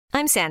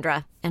I'm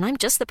Sandra, and I'm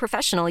just the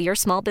professional your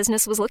small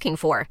business was looking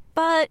for.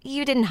 But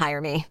you didn't hire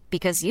me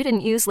because you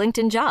didn't use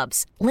LinkedIn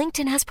Jobs.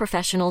 LinkedIn has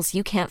professionals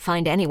you can't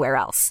find anywhere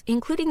else,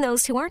 including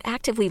those who aren't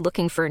actively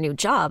looking for a new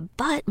job,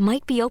 but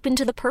might be open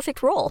to the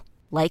perfect role,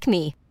 like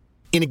me.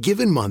 In a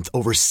given month,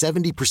 over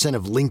 70%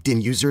 of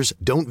LinkedIn users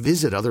don't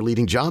visit other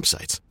leading job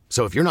sites.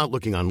 So if you're not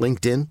looking on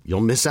LinkedIn,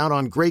 you'll miss out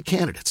on great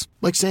candidates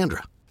like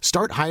Sandra.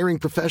 Start hiring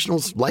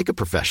professionals like a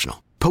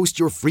professional. Post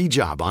your free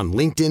job on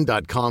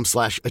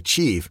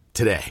linkedin.com/achieve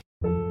today.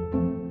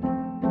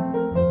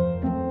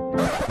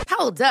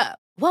 Hold up.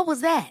 What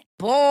was that?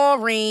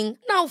 Boring.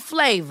 No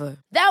flavor.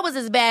 That was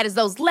as bad as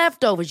those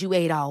leftovers you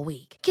ate all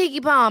week.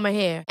 Keke Palmer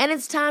here. And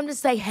it's time to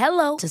say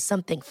hello to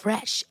something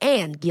fresh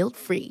and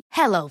guilt-free.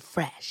 Hello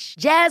Fresh.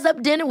 Jazz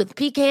up dinner with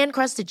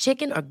pecan-crusted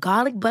chicken or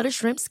garlic butter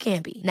shrimp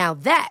scampi. Now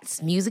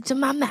that's music to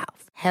my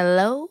mouth.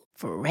 Hello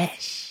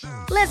Fresh.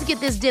 Let's get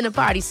this dinner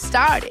party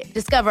started.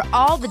 Discover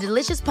all the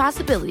delicious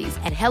possibilities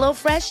at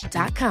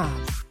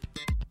hellofresh.com.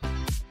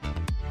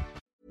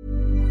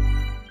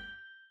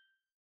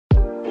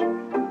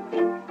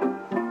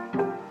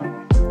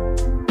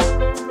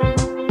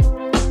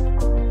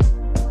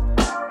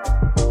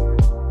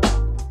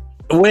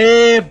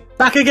 We're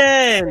back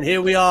again.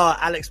 Here we are,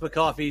 Alex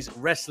McCarthy's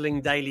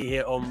Wrestling Daily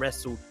here on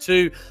Wrestle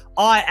 2.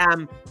 I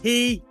am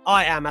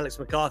Alex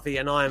McCarthy,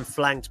 and I am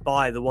flanked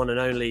by the one and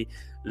only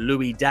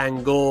Louis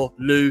Dangor,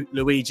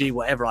 Luigi,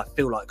 whatever I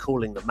feel like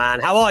calling the man.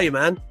 How are you,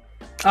 man?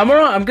 I'm all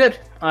right. I'm good.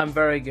 I'm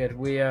very good.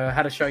 We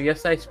had a show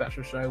yesterday,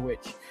 special show,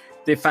 which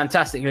did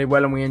fantastically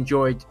well, and we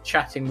enjoyed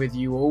chatting with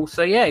you all.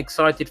 So, yeah,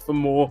 excited for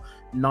more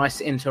nice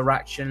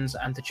interactions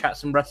and to chat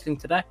some wrestling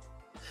today.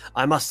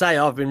 I must say,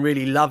 I've been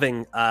really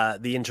loving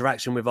the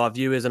interaction with our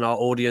viewers and our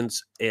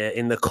audience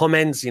in the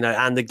comments,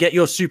 and to get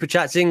your super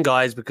chats in,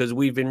 guys, because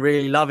we've been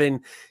really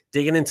loving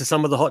digging into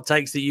some of the hot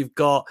takes that you've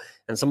got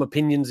and some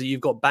opinions that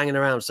you've got banging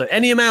around. So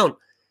any amount,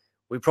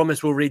 we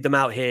promise we'll read them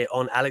out here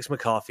on Alex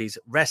McCarthy's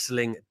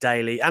Wrestling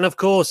Daily. And of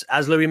course,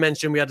 as Louis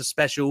mentioned, we had a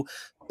special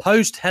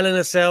post Hell in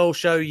a Cell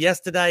show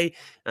yesterday,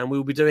 and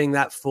we'll be doing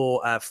that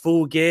for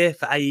Full Gear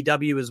for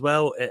AEW as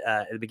well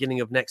at the beginning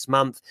of next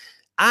month.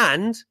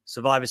 And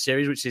Survivor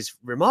Series, which is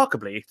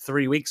remarkably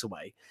 3 weeks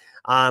away.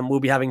 We'll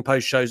be having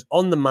post shows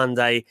on the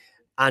Monday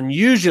and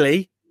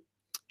usually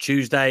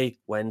Tuesday,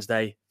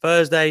 Wednesday,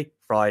 Thursday,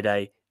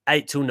 Friday,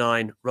 8 till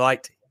 9,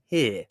 right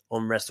here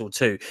on Wrestle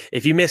 2.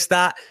 If you missed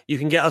that, you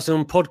can get us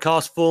on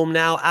podcast form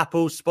now,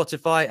 Apple,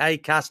 Spotify,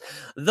 Acast,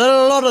 the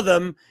lot of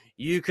them.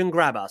 You can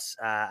grab us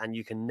and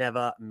you can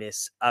never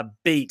miss a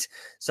beat.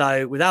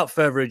 So without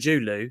further ado,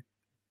 Lou,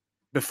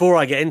 before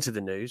I get into the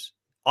news,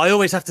 I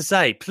always have to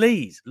say,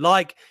 please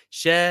like,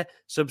 share,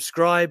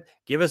 subscribe,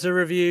 give us a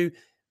review,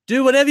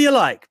 do whatever you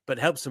like, but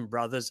help some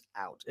brothers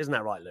out. Isn't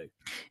that right, Lou?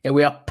 Yeah,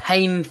 we are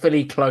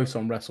painfully close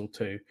on Wrestle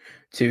 2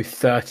 to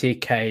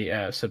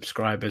 30k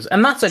subscribers.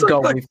 And that's a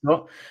goal we've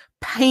got.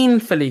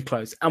 Painfully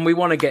close. And we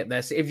want to get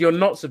there. So if you're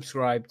not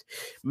subscribed,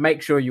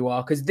 make sure you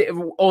are. Because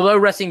although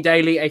Wrestling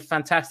Daily, a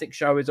fantastic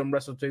show, is on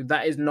Wrestle 2,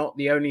 that is not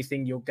the only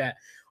thing you'll get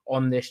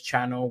on this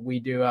channel. We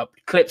do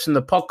clips from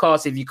the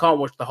podcast. If you can't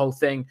watch the whole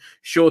thing,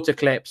 shorter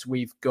clips.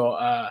 We've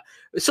got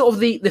sort of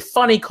the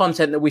funny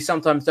content that we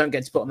sometimes don't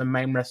get to put on the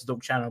main Wrestle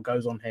Talk channel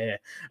goes on here.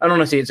 And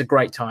honestly, it's a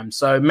great time.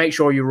 So make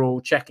sure you're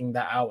all checking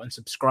that out and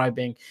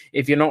subscribing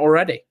if you're not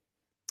already.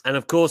 And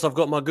of course, I've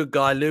got my good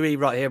guy Louis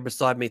right here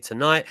beside me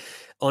tonight.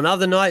 On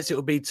other nights, it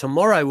will be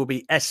tomorrow will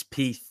be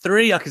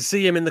SP3. I can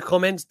see him in the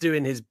comments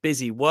doing his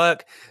busy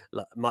work.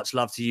 Much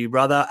love to you,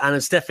 brother.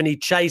 And Stephanie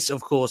Chase, of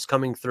course,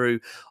 coming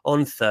through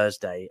on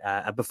Thursday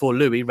before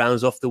Louis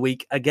rounds off the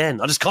week again.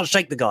 I just can't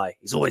shake the guy.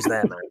 He's always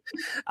there,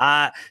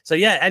 man. So,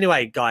 yeah,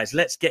 anyway, guys,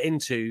 let's get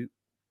into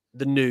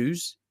the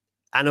news.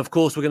 And, of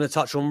course, we're going to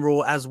touch on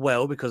Raw as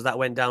well because that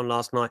went down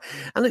last night.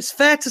 And it's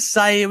fair to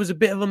say it was a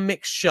bit of a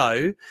mixed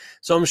show.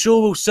 So I'm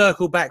sure we'll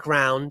circle back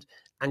round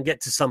and get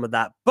to some of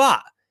that.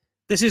 But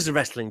this is the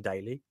Wrestling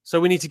Daily.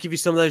 So we need to give you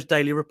some of those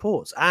daily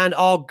reports. And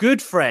our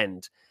good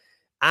friend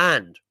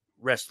and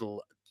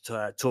Wrestle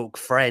Talk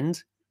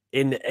friend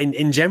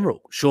in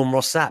general, Sean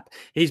Ross Sapp,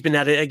 he's been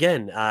at it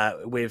again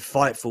with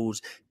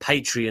Fightful's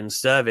Patreon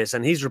service.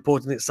 And he's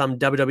reporting that some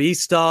WWE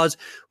stars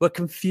were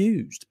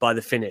confused by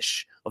the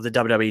finish of the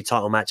WWE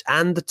title match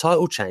and the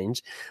title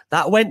change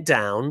that went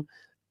down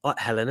at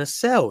Hell in a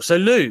Cell. So,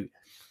 Lou,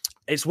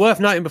 it's worth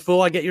noting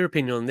before I get your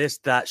opinion on this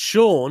that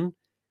Sean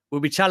will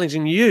be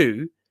challenging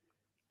you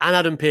and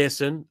Adam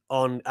Pearson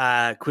on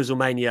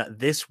Quizzlemania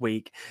this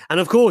week. And,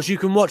 of course, you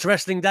can watch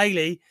Wrestling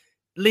Daily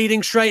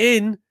leading straight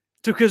in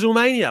to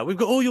Quizzlemania. We've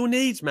got all your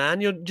needs,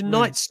 man. Your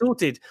night's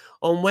sorted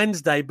on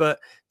Wednesday. But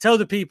tell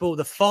the people,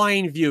 the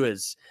fine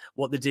viewers,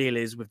 what the deal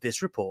is with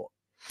this report.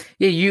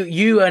 Yeah,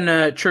 you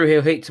and True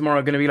Heel Heat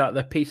tomorrow are going to be like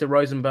the Peter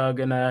Rosenberg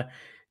and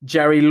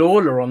Jerry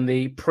Lawler on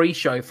the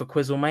pre-show for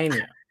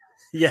Quizzlemania.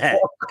 Yeah.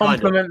 What a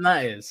compliment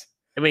that is.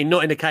 I mean,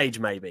 not in a cage,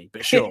 maybe,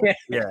 but sure.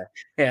 Yeah.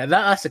 Yeah,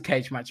 that's a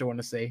cage match I want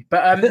to see.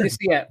 But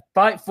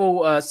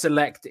Fightful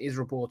Select is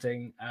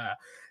reporting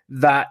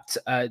that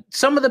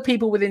some of the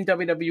people within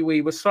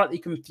WWE were slightly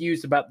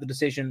confused about the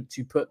decision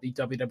to put the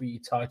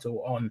WWE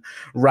title on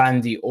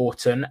Randy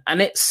Orton.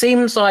 And it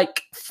seems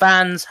like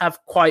fans have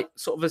quite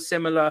sort of a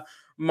similar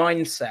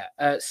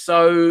mindset.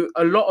 So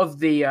a lot of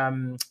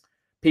the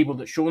people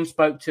that Sean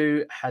spoke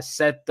to has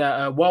said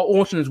that while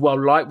Orton's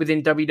well-liked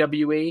within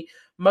WWE,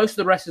 most of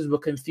the wrestlers were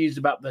confused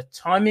about the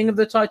timing of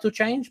the title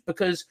change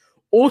because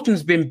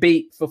Orton's been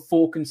beat for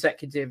three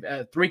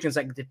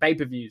consecutive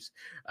pay-per-views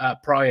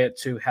prior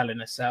to Hell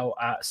in a Cell.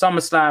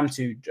 SummerSlam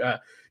to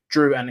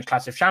Drew and the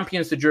Clash of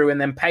Champions to Drew, and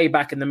then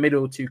Payback in the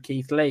middle to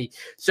Keith Lee.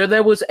 So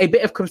there was a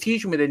bit of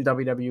confusion within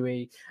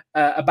WWE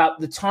about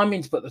the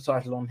timing to put the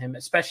title on him,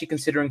 especially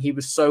considering he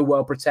was so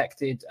well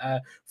protected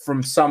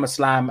from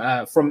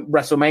SummerSlam, from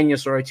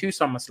WrestleMania, to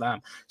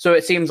SummerSlam. So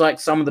it seems like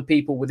some of the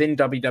people within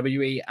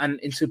WWE, and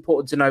it's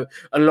important to note,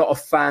 a lot of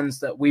fans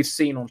that we've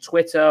seen on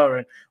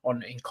Twitter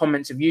and in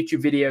comments of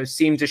YouTube videos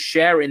seem to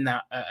share in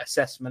that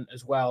assessment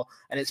as well.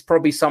 And it's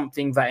probably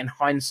something that in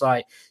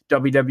hindsight,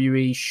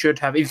 WWE should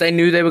have, if they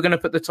knew they were going to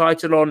put the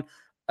title on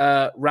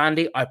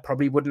Randy, I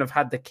probably wouldn't have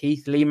had the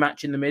Keith Lee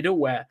match in the middle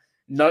where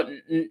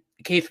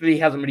Keith Lee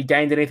hasn't really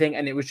gained anything,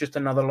 and it was just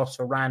another loss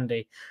for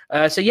Randy.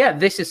 So yeah,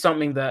 this is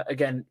something that,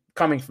 again,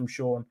 coming from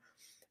Sean,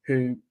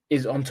 who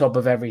is on top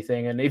of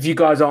everything. And if you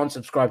guys aren't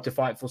subscribed to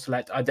Fightful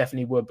Select, I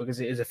definitely would, because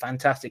it is a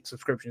fantastic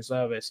subscription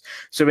service.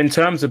 So in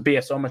terms of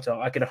BSometer,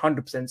 I could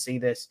 100% see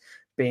this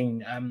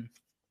being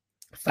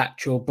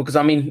factual, because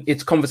I mean,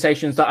 it's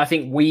conversations that I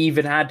think we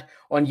even had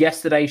on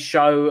yesterday's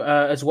show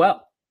as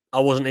well. I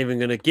wasn't even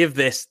going to give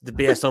this the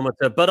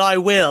BSometer, but I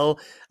will,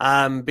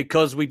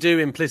 because we do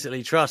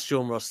implicitly trust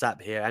Sean Ross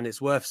Sapp here. And it's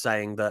worth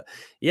saying that,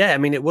 yeah, I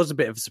mean, it was a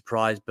bit of a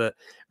surprise, but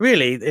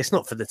really it's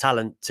not for the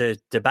talent to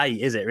debate,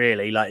 is it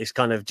really? Like, it's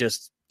kind of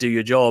just do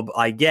your job,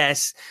 I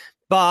guess.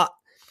 But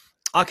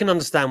I can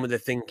understand what they're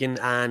thinking.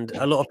 And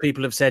a lot of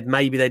people have said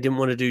maybe they didn't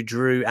want to do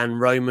Drew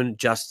and Roman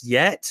just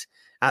yet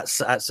at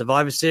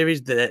Survivor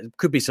Series. There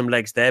could be some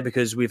legs there,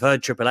 because we've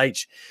heard Triple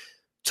H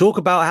talk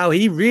about how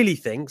he really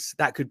thinks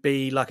that could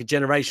be like a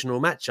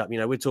generational matchup. You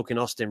know, we're talking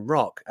Austin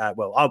Rock.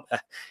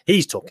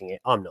 He's talking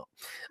it. I'm not.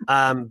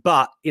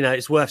 But, you know,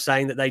 it's worth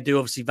saying that they do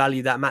obviously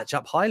value that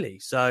matchup highly.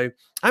 So,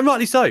 and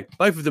rightly so.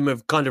 Both of them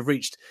have kind of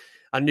reached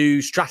a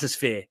new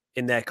stratosphere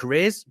in their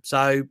careers.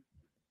 So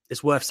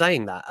it's worth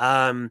saying that.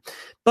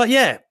 But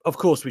yeah, of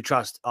course, we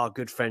trust our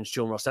good friend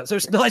Sean Ross. So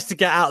it's nice to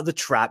get out of the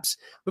traps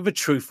with a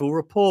truthful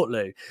report,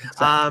 Lou.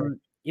 Exactly.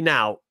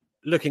 Now,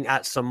 looking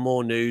at some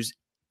more news,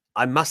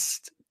 I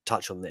must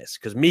touch on this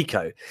because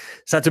Meiko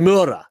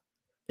Satomura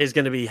is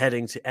going to be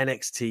heading to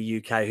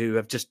NXT UK, who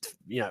have just,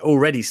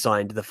 already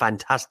signed the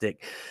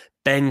fantastic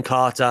Ben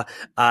Carter.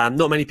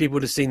 Not many people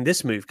would have seen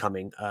this move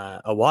coming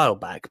a while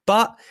back,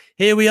 but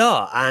here we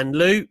are. And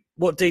Lou,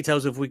 what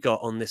details have we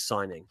got on this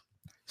signing?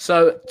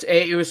 So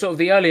it was sort of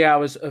the early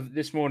hours of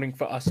this morning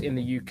for us in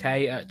the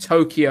UK.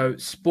 Tokyo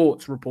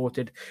Sports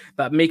reported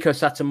that Meiko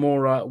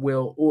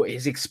Satomura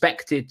is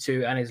expected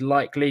to and is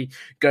likely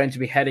going to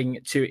be heading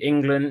to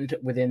England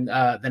within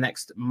the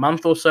next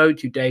month or so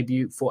to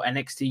debut for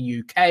NXT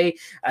UK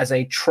as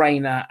a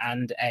trainer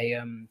and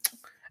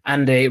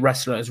a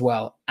wrestler as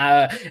well.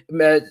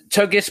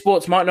 Tokyo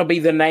Sports might not be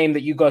the name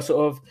that you guys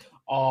sort of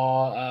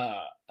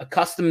are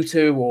accustomed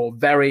to or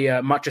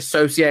very much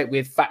associate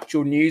with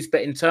factual news,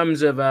 but in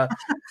terms of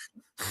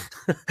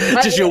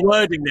just your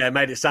wording there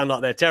made it sound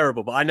like they're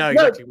terrible, but I know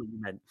exactly what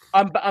you meant.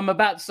 I'm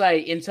about to say,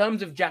 in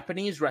terms of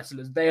Japanese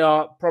wrestlers, they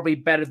are probably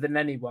better than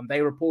anyone.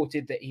 They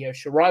reported that Io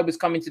Shirai was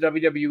coming to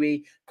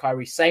WWE,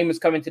 Kairi Sane was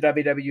coming to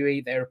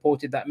WWE. They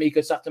reported that Meiko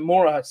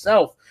Satomura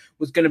herself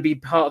was going to be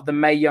part of the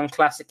Mae Young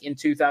Classic in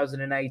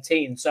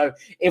 2018. So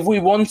if we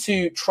want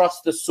to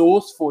trust the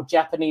source for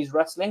Japanese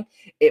wrestling,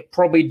 it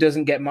probably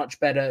doesn't get much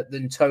better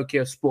than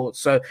Tokyo Sports.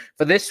 So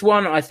for this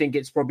one, I think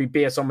it's probably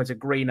BSometer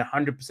green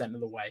 100%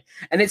 of the way.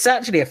 And it's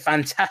actually a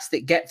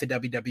fantastic get for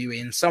WWE,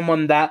 and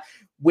someone that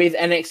with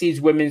NXT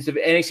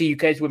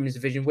UK's women's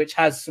division, which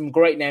has some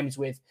great names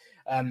with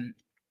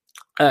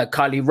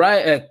Kaylee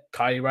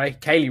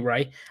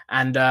Ray,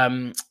 and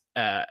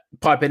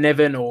Piper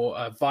Niven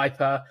or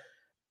Viper.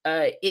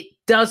 It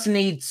does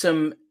need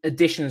some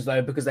additions,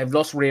 though, because they've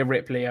lost Rhea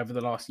Ripley over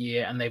the last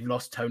year and they've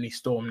lost Toni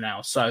Storm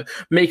now. So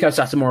Meiko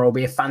Satomura will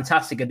be a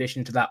fantastic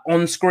addition to that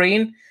on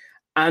screen.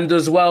 And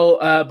as well,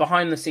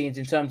 behind the scenes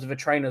in terms of a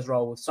trainer's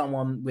role with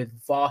someone with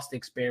vast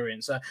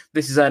experience.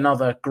 This is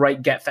another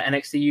great get for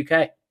NXT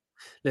UK.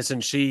 Listen,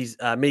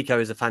 Meiko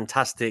is a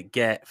fantastic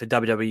get for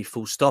WWE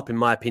full stop, in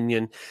my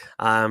opinion.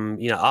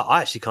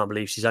 I actually can't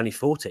believe she's only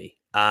 40.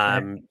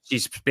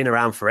 She's been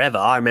around forever.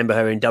 I remember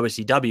her in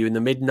WCW in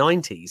the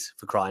mid-90s,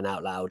 for crying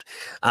out loud.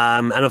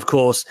 And of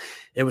course,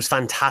 it was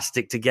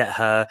fantastic to get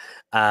her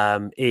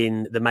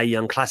in the Mae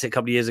Young Classic a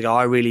couple of years ago.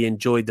 I really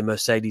enjoyed the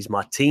Mercedes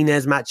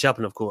Martinez matchup.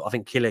 And of course, I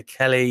think Killer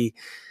Kelly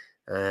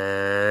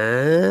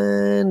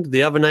and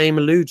the other name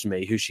eludes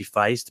me who she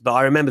faced, but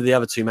I remember the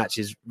other two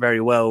matches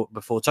very well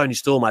before. Toni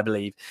Storm, I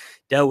believe,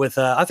 dealt with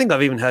her. I think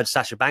I've even heard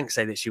Sasha Banks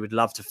say that she would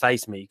love to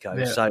face Meiko.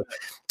 Yeah. So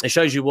it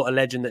shows you what a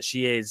legend that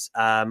she is.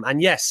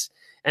 And yes,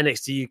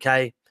 NXT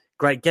UK,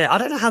 great get. I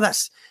don't know how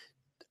that's.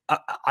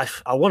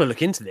 I want to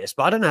look into this,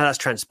 but I don't know how that's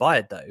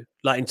transpired though.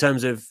 Like in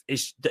terms of,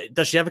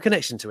 does she have a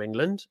connection to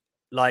England?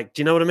 Like,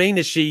 do you know what I mean?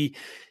 Does she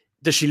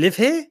live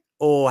here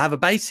or have a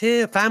base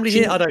here, family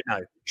here? I don't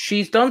know.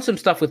 She's done some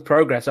stuff with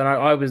Progress, and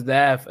I was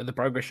there for the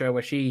Progress show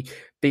where she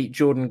beat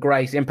Jordan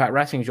Grace, Impact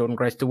Wrestling Jordan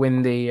Grace, to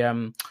win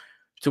the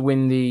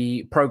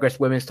Progress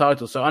Women's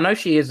title. So I know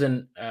she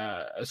isn't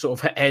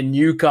sort of a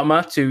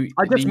newcomer to.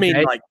 I just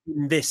mean like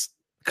in this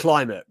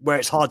climate where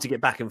it's hard to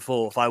get back and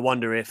forth. I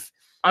wonder if.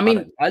 I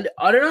mean,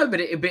 I don't know, but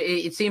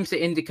it seems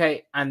to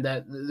indicate, and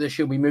that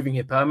she'll be moving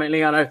here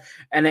permanently. I know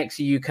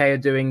NXT UK are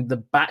doing the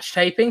batch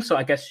taping, so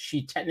I guess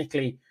she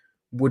technically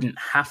wouldn't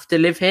have to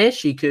live here.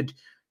 She could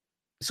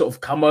sort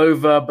of come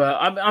over, but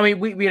I mean,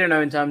 we don't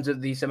know in terms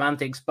of the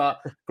semantics, but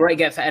great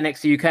get for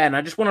NXT UK. And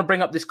I just want to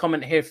bring up this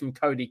comment here from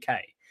Cody K,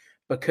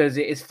 because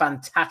it is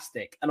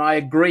fantastic. And I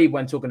agree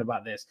when talking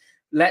about this.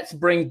 Let's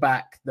bring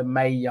back the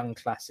Mae Young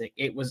Classic.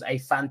 It was a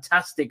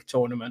fantastic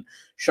tournament,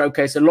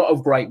 showcased a lot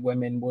of great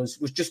women, was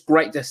just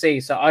great to see.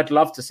 So I'd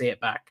love to see it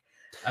back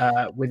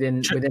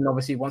within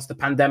obviously once the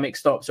pandemic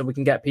stops, so we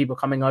can get people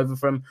coming over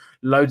from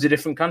loads of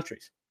different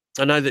countries.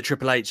 I know that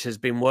Triple H has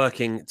been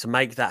working to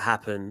make that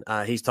happen.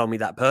 He's told me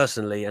that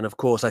personally. And of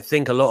course, I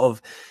think a lot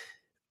of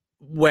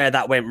where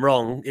that went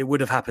wrong, it would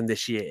have happened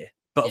this year.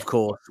 But of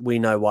course, we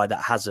know why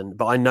that hasn't.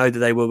 But I know that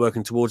they were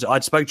working towards it.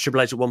 I'd spoke to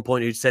Triple H at one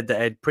point who said that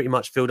it had pretty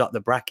much filled up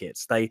the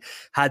brackets. They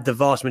had the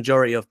vast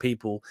majority of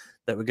people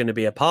that were going to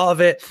be a part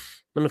of it.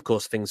 And of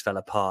course, things fell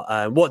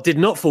apart. What did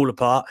not fall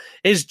apart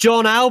is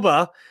John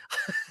Alba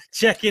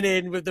checking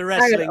in with the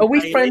wrestling. Are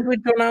we friends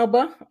with John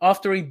Alba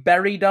after he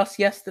buried us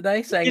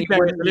yesterday, saying he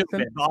wouldn't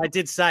listen? I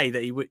did say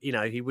that he would,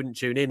 he wouldn't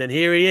tune in, and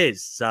here he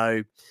is.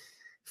 So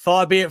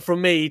far be it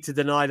from me to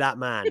deny that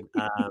man.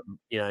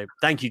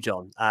 Thank you,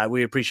 John.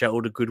 We appreciate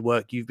all the good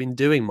work you've been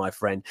doing, my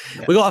friend.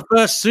 Yeah. We got our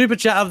first super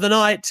chat of the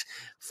night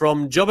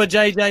from Jobber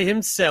JJ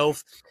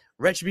himself.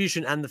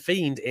 Retribution and The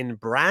Fiend in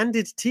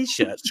branded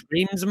t-shirts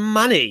screams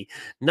money.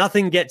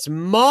 Nothing gets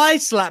my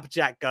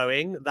slapjack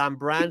going than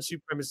brand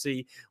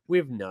supremacy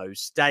with no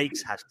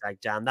stakes.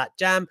 Hashtag jam that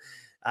jam.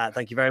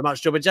 Thank you very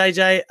much, Jobber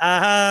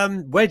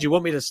JJ. Where do you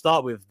want me to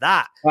start with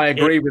that? I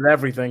agree with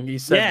everything you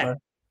said. Yeah.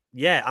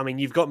 Yeah, I mean,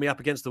 you've got me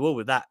up against the wall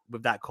with that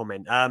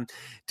comment.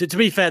 To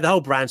be fair, the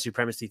whole brand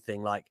supremacy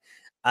thing, like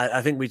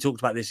I think we talked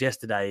about this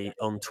yesterday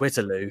on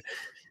Twitter, Lou.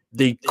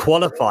 The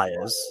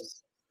qualifiers,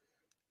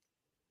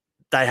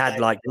 they had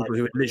like people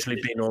who had literally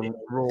been on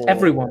Raw.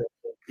 Everyone.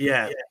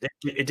 Yeah,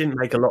 it didn't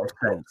make a lot of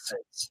sense.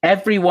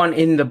 Everyone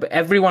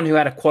who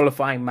had a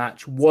qualifying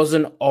match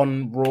wasn't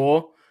on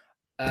Raw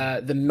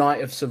the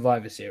night of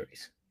Survivor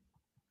Series.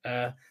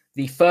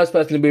 The first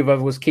person to move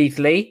over was Keith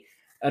Lee.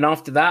 And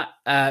after that,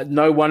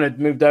 no one had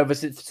moved over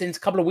since a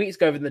couple of weeks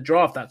ago in the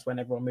draft. That's when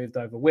everyone moved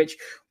over.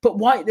 But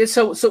why?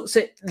 So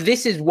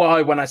this is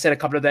why when I said a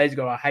couple of days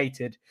ago I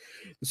hated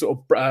the sort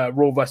of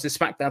Raw versus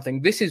SmackDown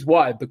thing. This is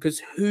why,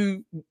 because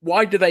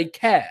why do they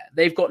care?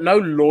 They've got no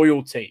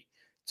loyalty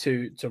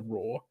to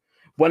Raw.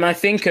 When I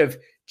think of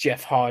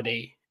Jeff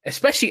Hardy,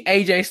 especially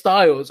AJ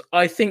Styles,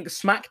 I think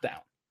SmackDown.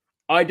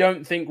 I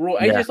don't think Raw.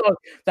 Yeah. AJ Styles,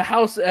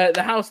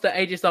 the house that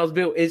AJ Styles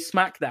built is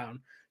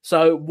SmackDown.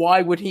 So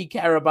why would he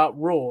care about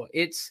Raw?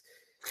 It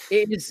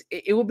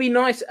would be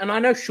nice, and I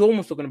know Sean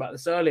was talking about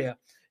this earlier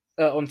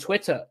on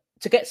Twitter,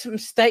 to get some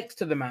stakes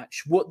to the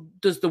match. What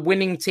does the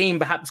winning team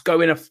perhaps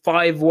go in a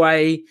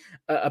 5-way,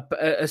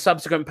 a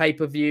subsequent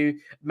pay-per-view,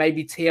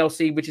 maybe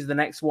TLC, which is the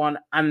next one,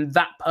 and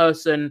that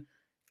person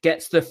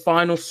gets the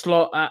final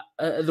slot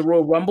at the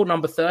Royal Rumble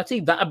number 30?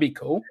 That'd be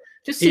cool.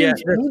 Just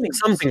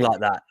something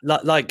like that.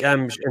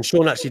 And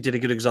Sean actually did a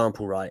good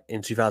example, right?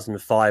 In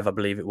 2005, I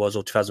believe it was,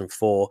 or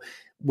 2004,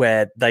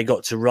 where they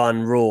got to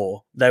run Raw.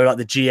 They were like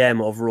the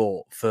GM of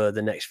Raw for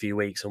the next few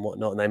weeks and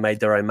whatnot, and they made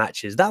their own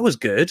matches. That was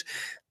good.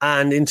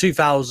 And in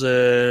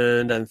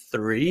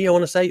 2003, I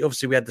want to say,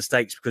 obviously we had the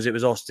stakes because it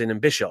was Austin and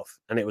Bischoff,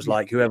 and it was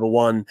like whoever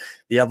won,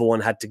 the other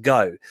one had to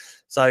go.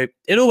 So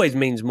it always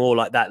means more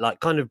like that, like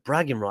kind of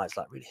bragging rights.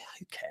 Like, really,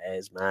 who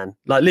cares, man?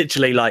 Like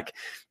literally, like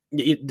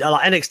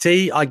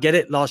NXT, I get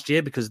it last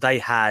year because they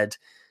had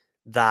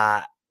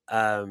that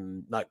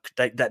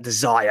that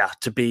desire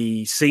to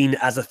be seen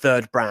as a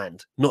third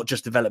brand, not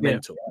just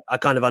developmental. Yeah. I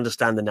kind of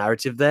understand the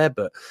narrative there,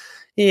 but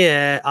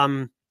yeah, I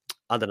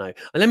don't know. And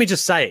let me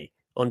just say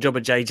on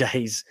Jobber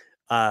JJ's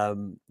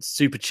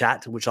super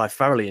chat, which I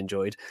thoroughly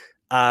enjoyed,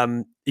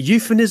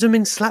 euphemism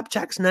in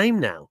Slapjack's name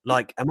now.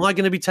 Like, am I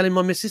going to be telling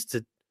my missus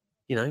to,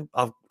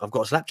 I've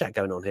got a Slapjack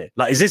going on here?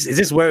 Like, is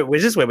this where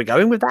we're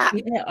going with that?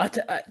 Yeah,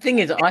 thing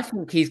is, I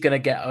think he's going to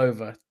get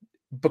over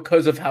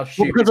because of how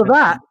stupid. Because of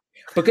that.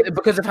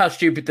 Because of how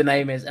stupid the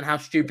name is and how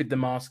stupid the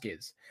mask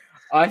is.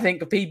 I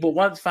think people,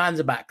 once fans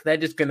are back, they're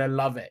just going to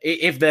love it.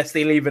 If they're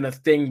still even a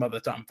thing by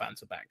the time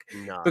fans are back.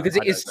 No, because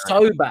it is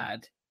so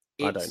bad.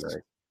 I don't know.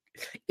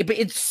 But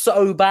it's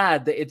so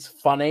bad that it's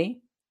funny.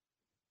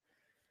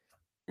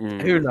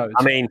 Who knows?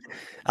 I mean,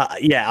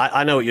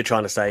 I know what you're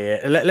trying to say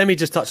here. Let me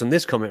just touch on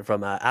this comment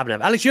from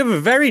Abnev. Alex, you have a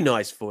very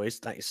nice voice.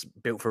 That is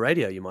built for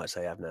radio, you might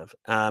say, Abnev.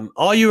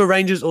 Are you a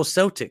Rangers or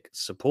Celtic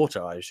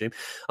supporter, I assume?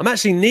 I'm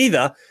actually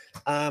neither.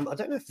 I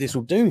don't know if this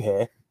will do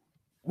here.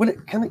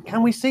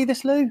 Can we see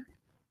this, Lou?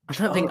 I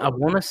don't think I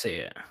want to see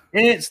it.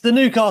 It's the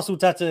Newcastle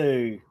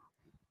tattoo,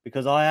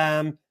 because I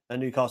am a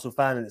Newcastle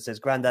fan, and it says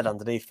Grandad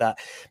underneath that,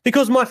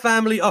 because my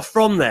family are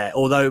from there,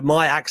 although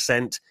my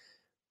accent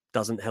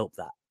doesn't help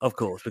that, of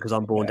course, because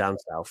I'm born down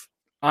south.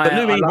 But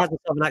Louis has a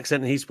southern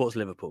accent and he supports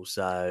Liverpool.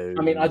 So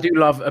I mean, I do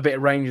love a bit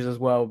of Rangers as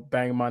well,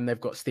 bearing in mind they've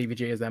got Stevie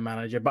G as their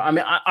manager. But I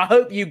mean, I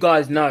hope you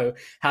guys know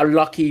how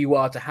lucky you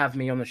are to have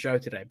me on the show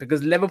today,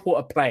 because Liverpool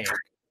are playing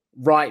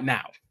right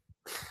now.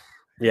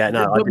 Yeah,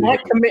 no. My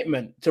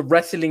commitment to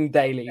Wrestling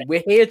Daily.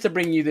 We're here to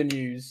bring you the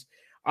news.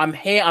 I'm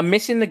here. I'm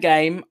missing the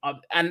game,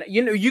 and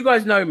you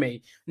guys know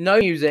me. No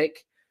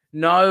music,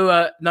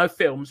 no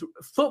films.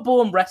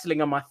 Football and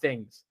wrestling are my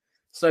things.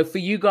 So for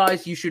you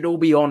guys, you should all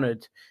be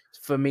honoured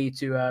for me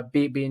to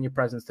be in your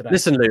presence today.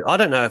 Listen, Lou, I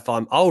don't know if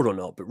I'm old or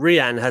not, but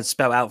Rianne has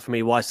spelled out for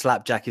me why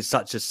slapjack is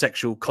such a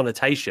sexual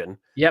connotation.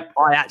 Yep.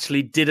 I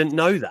actually didn't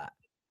know that.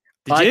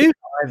 Did you?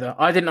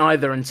 I didn't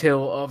either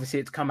until obviously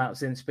it's come out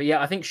since. But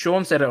yeah, I think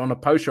Sean said it on a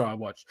post show I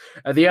watched.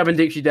 The Urban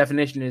Dictionary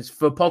definition is,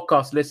 for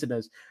podcast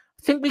listeners,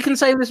 I think we can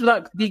say this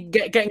without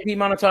getting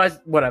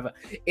demonetized, whatever.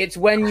 It's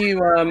when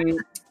you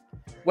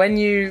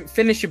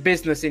finish your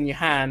business in your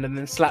hand and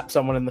then slap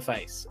someone in the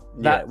face.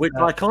 Which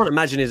I can't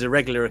imagine is a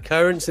regular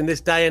occurrence in this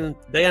day and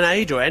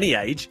age, or any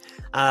age.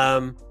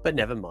 But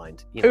never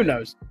mind. Who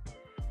knows?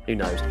 Who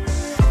knows?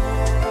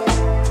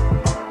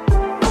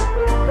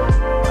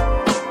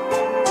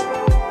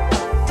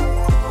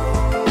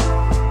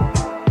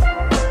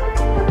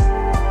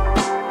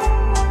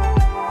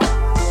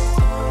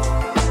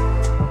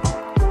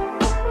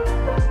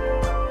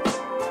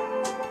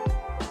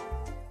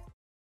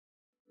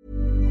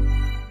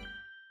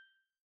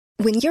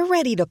 When you're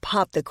ready to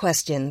pop the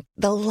question,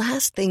 the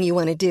last thing you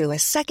want to do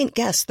is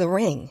second-guess the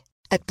ring.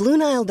 At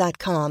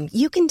BlueNile.com,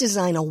 you can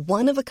design a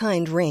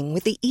one-of-a-kind ring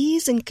with the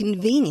ease and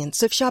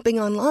convenience of shopping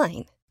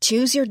online.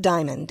 Choose your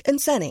diamond and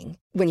setting.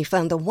 When you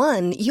find the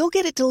one, you'll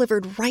get it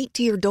delivered right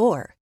to your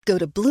door. Go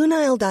to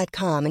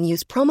BlueNile.com and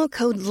use promo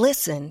code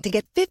LISTEN to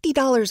get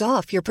 $50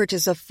 off your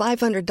purchase of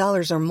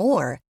 $500 or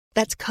more.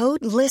 That's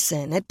code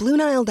LISTEN at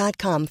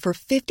BlueNile.com for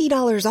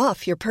 $50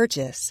 off your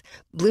purchase.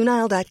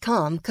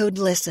 BlueNile.com, code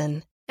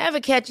LISTEN. Ever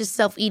catch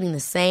yourself eating the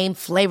same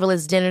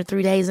flavorless dinner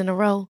 3 days in a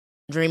row?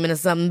 Dreaming of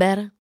something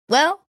better?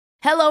 Well,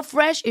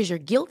 HelloFresh is your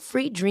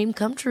guilt-free dream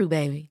come true,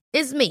 baby.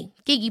 It's me,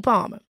 Keke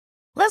Palmer.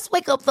 Let's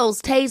wake up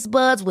those taste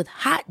buds with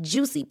hot,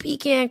 juicy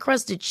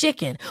pecan-crusted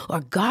chicken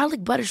or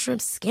garlic butter shrimp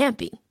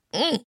scampi.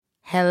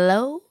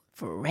 Hello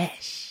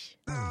Fresh.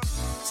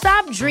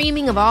 Stop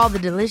dreaming of all the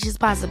delicious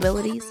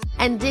possibilities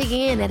and dig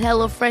in at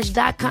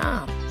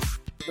HelloFresh.com.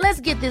 Let's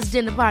get this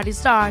dinner party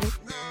started.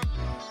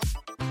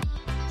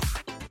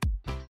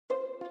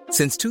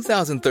 Since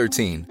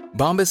 2013,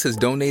 Bombas has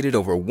donated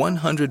over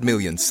 100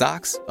 million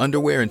socks,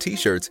 underwear, and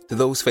T-shirts to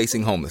those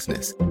facing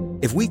homelessness.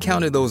 If we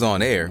counted those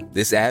on air,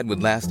 this ad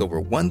would last over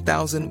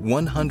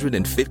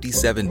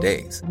 1,157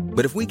 days.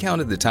 But if we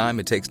counted the time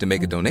it takes to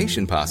make a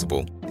donation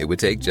possible, it would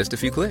take just a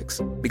few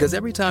clicks. Because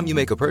every time you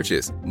make a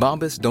purchase,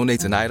 Bombas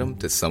donates an item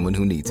to someone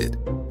who needs it.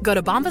 Go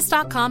to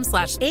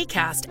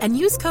bombas.com/ACAST and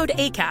use code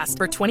ACAST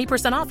for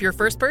 20% off your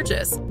first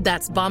purchase.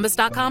 That's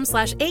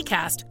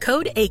bombas.com/ACAST,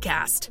 code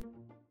ACAST.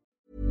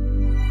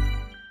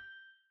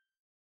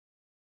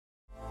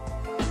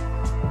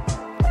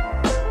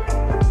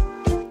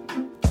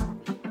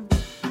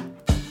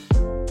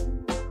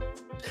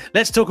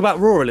 Let's talk about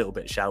Raw a little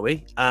bit, shall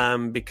we?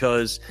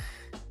 Because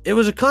it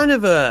was a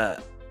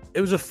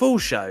full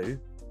show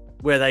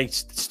where they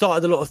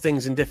started a lot of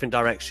things in different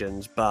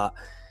directions, but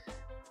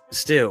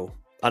still,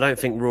 I don't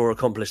think Raw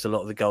accomplished a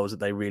lot of the goals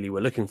that they really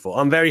were looking for.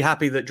 I'm very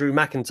happy that Drew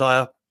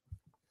McIntyre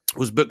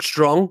was booked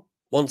strong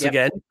once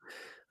again.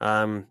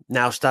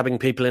 Now stabbing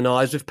people in the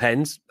eyes with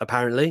pens,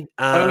 apparently.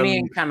 Only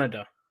in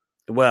Canada.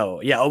 Well,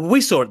 yeah,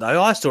 we saw it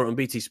though. I saw it on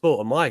BT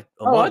Sport I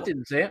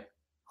didn't see it.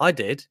 I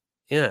did,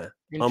 yeah.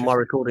 On my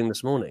recording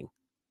this morning.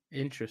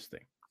 Interesting.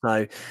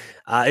 So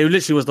it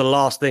literally was the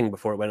last thing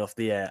before it went off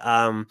the air.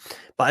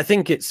 But I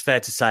think it's fair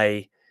to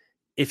say,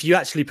 if you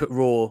actually put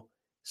Raw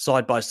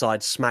side by side,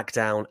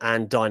 SmackDown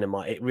and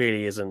Dynamite, it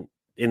really isn't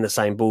in the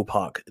same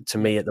ballpark to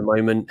me at the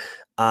moment.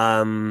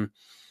 I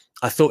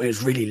thought it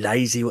was really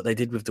lazy what they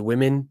did with the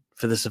women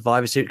for the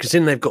Survivor Series, because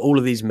then they've got all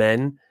of these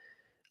men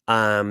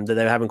that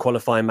they were having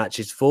qualifying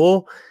matches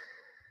for.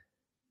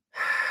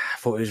 I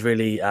thought it was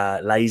really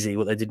lazy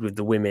what they did with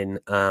the women,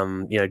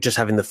 just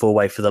having the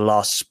four-way for the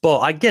last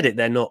spot. I get it,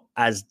 they're not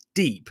as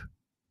deep,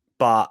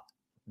 but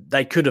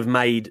they could have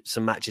made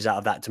some matches out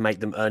of that to make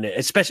them earn it.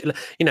 Especially,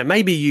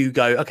 maybe you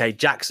go, okay,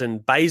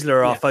 Jackson, Baszler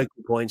are our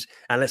focal points,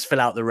 and let's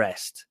fill out the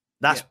rest.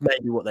 That's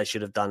maybe what they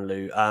should have done,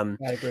 Lou. I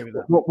agree with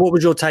that. What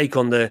was your take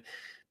on the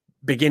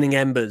beginning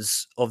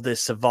embers of the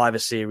Survivor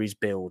Series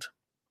build?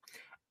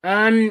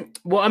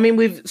 Well, I mean,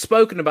 we've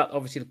spoken about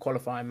obviously the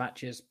qualifying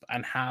matches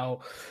and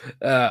how,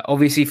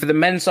 obviously for the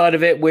men's side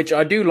of it, which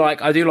I do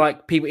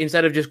like people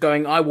instead of just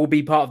going, I will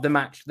be part of the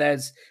match.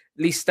 There's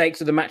least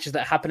stakes of the matches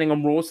that are happening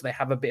on Raw, so they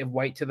have a bit of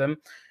weight to them.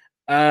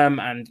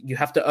 And you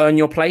have to earn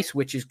your place,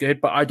 which is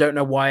good, but I don't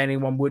know why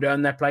anyone would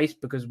earn their place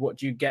because what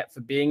do you get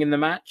for being in the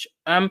match?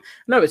 No,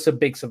 it's a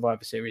big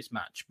Survivor Series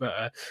match,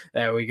 but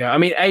there we go. I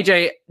mean,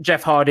 AJ,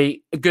 Jeff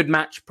Hardy, a good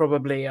match,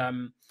 probably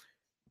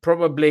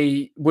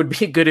would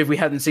be good if we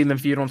hadn't seen them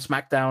feud on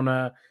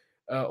SmackDown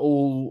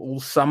all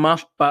summer.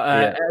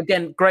 But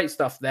again, great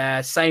stuff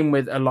there. Same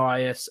with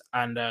Elias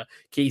and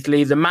Keith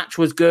Lee. The match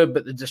was good,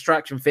 but the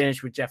distraction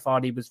finish with Jeff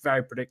Hardy was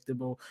very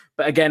predictable.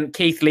 But again,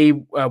 Keith Lee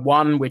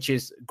won, which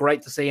is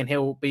great to see, and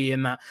he'll be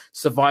in that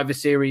Survivor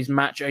Series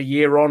match a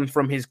year on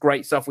from his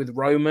great stuff with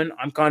Roman.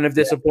 I'm kind of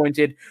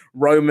disappointed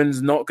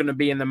Roman's not going to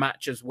be in the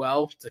match as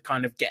well to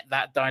kind of get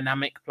that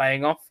dynamic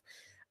playing off.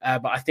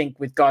 But I think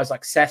with guys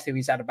like Seth, who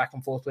he's had a back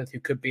and forth with, who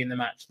could be in the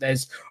match,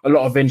 there's a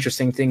lot of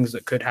interesting things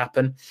that could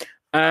happen.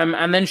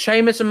 And then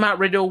Sheamus and Matt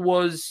Riddle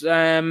was,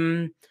 I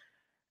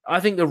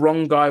think the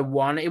wrong guy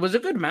won. It was a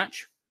good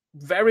match.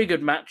 Very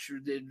good match.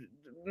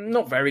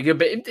 Not very good,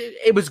 but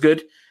it was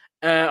good.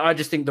 I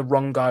just think the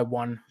wrong guy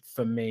won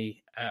for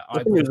me.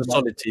 I think it was a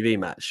solid TV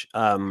match.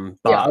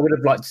 But I would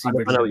have liked to see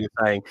Riddle. I know what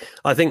you're saying.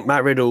 I think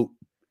Matt Riddle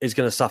is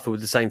going to suffer with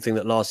the same thing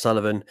that Lars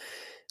Sullivan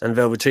and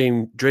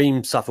Velveteen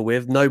Dream suffer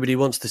with. Nobody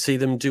wants to see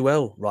them do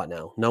well right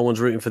now. No one's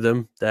rooting for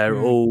them. They're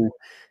all,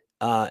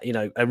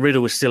 and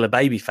Riddle was still a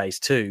babyface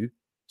too.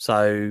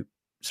 So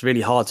it's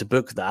really hard to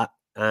book that.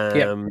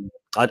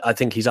 I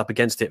think he's up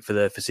against it for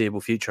the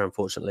foreseeable future,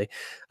 unfortunately.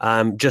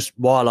 Just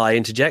while I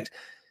interject,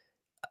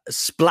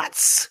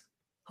 Splats.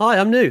 Hi,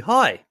 I'm new.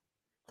 Hi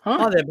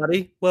there,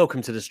 buddy.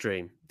 Welcome to the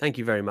stream. Thank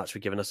you very much for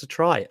giving us a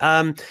try.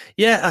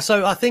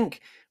 So I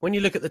think when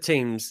you look at the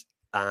teams,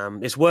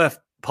 it's worth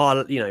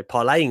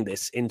parlaying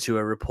this into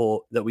a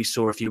report that we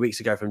saw a few weeks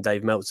ago from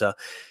Dave Meltzer,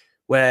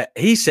 where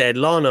he said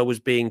Lana was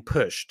being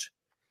pushed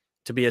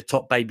to be a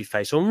top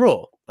babyface on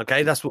Raw.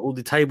 Okay, that's what all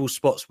the table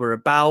spots were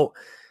about.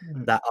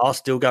 That are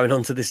still going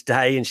on to this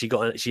day, and she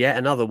ate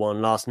another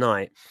one last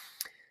night.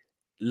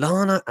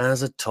 Lana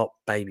as a top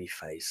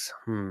babyface.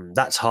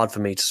 That's hard for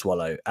me to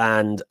swallow.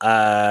 And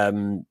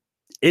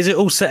is it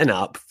all setting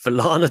up for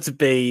Lana to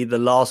be the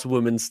last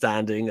woman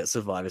standing at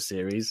Survivor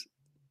Series?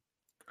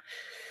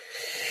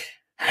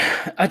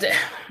 I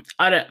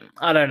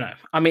don't know.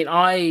 I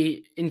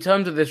mean, in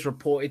terms of this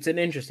report, it's an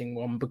interesting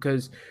one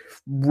because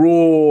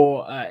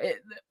Raw,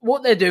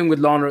 what they're doing with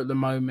Lana at the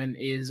moment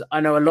is,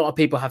 I know a lot of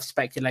people have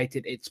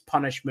speculated it's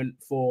punishment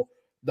for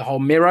the whole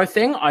Miro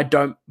thing. I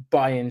don't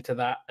buy into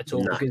that at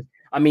all because,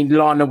 I mean,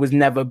 Lana was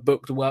never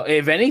booked well.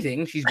 If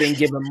anything, she's been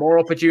given more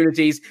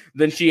opportunities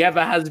than she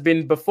ever has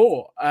been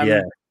before.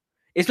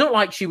 It's not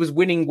like she was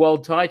winning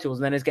world titles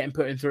and then is getting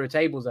put in through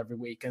tables every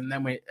week. And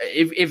then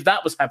if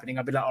that was happening,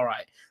 I'd be like, all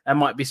right, there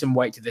might be some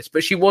weight to this.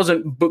 But she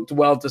wasn't booked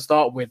well to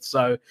start with.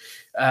 So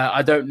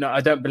I don't know. I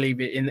don't believe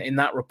it in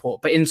that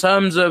report. But in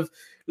terms of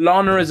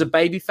Lana as a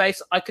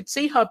babyface, I could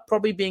see her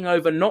probably being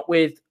over, not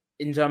with,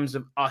 in terms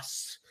of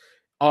us,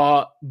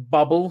 our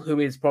bubble, who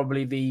is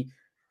probably the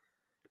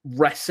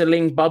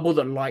wrestling bubble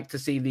that like to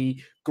see the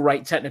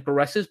great technical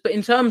wrestlers, but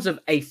in terms of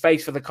a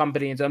face for the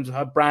company, in terms of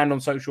her brand on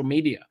social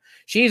media,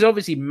 she's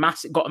obviously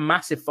got a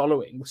massive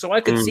following. So I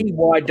could see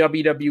why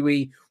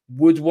WWE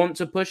would want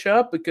to push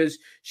her, because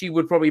she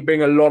would probably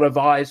bring a lot of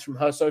eyes from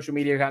her social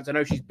media accounts. I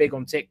know she's big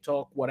on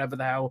TikTok, whatever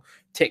the hell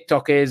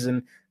TikTok is,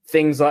 and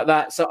things like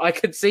that. So I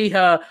could see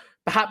her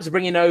perhaps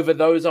bringing over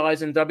those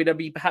eyes, and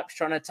WWE perhaps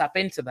trying to tap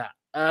into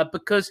that,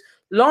 because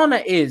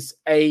Lana is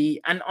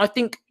and I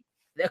think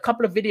a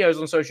couple of videos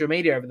on social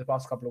media over the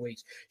past couple of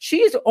weeks, she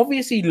is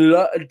obviously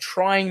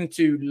trying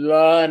to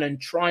learn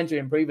and trying to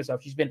improve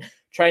herself. She's been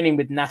training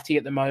with Natty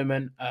at the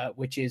moment,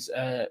 which is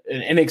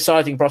an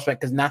exciting prospect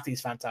because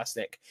Natty's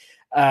fantastic.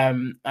 I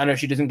know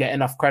she doesn't get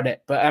enough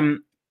credit, but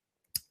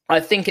I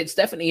think it's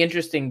definitely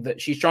interesting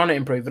that she's trying to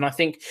improve. And I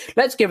think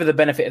let's give her the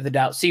benefit of the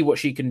doubt, see what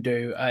she can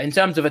do. In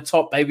terms of a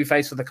top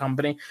babyface for the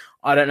company,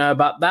 I don't know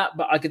about that,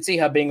 but I could see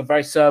her being a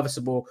very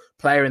serviceable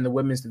player in the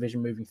women's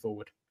division moving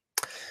forward.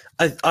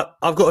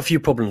 I've got a few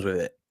problems with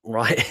it,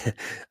 right?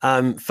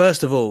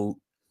 First of all,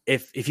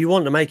 if you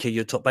want to make her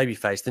your top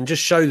babyface, then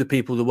just show the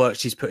people the work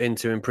she's put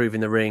into improving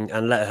the ring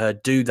and let her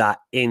do that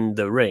in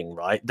the ring,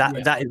 right?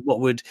 That is what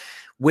would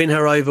win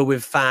her over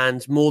with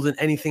fans more than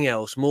anything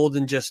else, more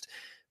than just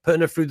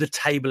putting her through the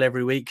table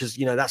every week, because,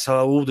 you know, that's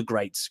how all the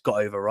greats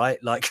got over,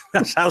 right? Like,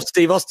 that's how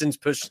Steve Austin's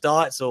push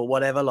starts or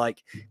whatever.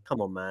 Like,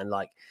 come on, man.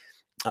 Like,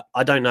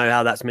 I don't know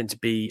how that's meant to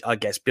be, I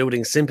guess,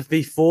 building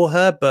sympathy for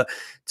her. But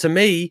to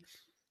me,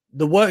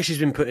 the work she's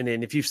been putting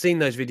in, if you've seen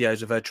those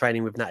videos of her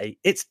training with Natty,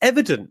 it's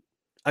evident.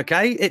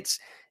 Okay. It's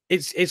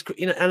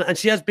you know, and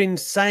she has been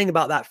saying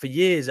about that for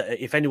years.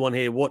 If anyone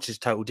here watches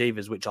Total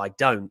Divas, which I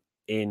don't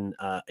in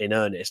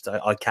earnest,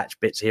 I catch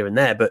bits here and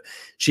there, but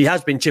she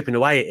has been chipping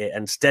away at it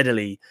and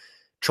steadily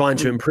trying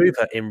to improve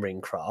her in-ring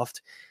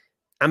craft.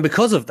 And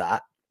because of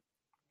that,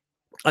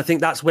 I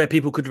think that's where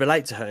people could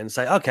relate to her and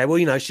say, okay,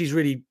 well, she's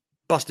really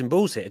busting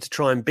balls here to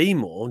try and be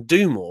more,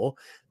 do more.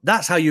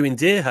 That's how you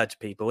endear her to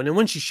people. And then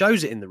when she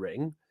shows it in the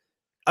ring,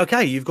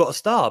 okay, you've got a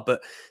star.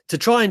 But to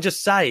try and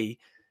just say,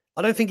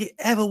 I don't think it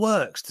ever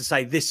works to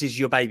say this is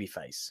your baby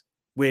face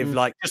with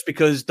just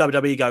because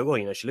WWE go,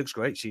 well, she looks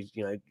great. She's,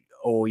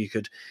 or you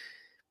could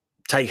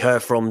take her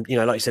from, like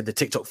you said, the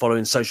TikTok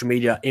following, social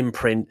media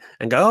imprint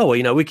and go, oh,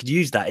 well, we could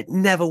use that. It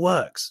never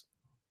works.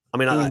 I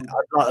mean,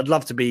 I'd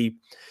love to be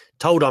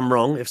told I'm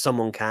wrong if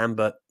someone can.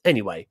 But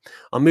anyway,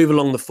 I'll move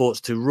along the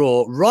thoughts to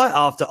Raw right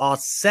after our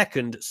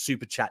second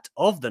super chat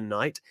of the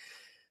night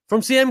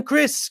from CM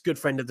Chris, good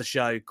friend of the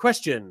show.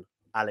 Question,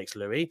 Alex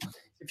Louis.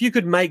 If you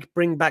could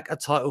bring back a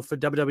title for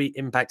WWE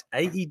Impact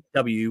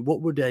AEW,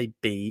 what would they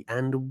be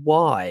and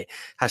why?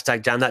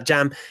 Hashtag Jam That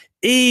Jam.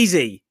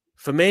 Easy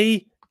for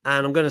me.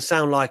 And I'm going to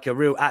sound like a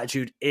real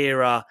Attitude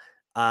Era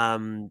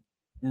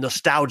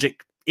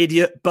nostalgic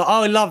idiot, but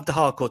I loved the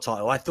hardcore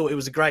title. I thought it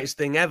was the greatest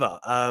thing ever.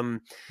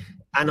 And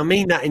I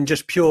mean that in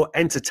just pure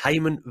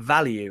entertainment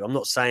value. I'm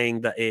not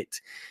saying that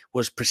it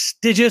was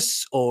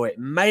prestigious or it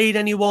made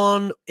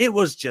anyone. It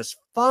was just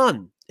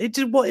fun. It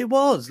did what it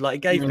was. Like,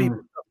 it gave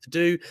people stuff to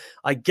do.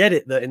 I get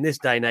it that in this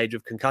day and age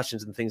of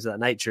concussions and things of that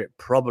nature, it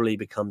probably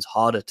becomes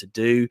harder to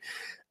do.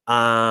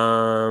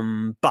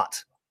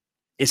 But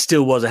it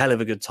still was a hell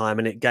of a good time,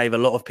 and it gave a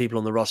lot of people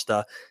on the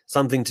roster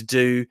something to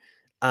do.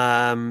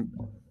 And,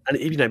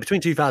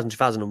 between 2000 and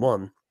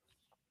 2001,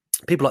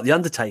 people like The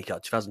Undertaker,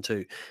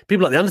 2002,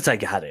 people like The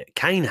Undertaker had it.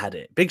 Kane had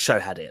it. Big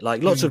Show had it.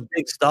 Like, lots of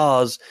big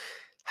stars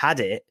had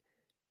it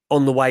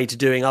on the way to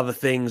doing other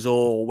things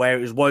or where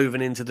it was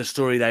woven into the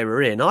story they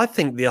were in. I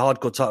think the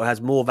hardcore title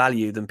has more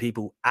value than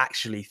people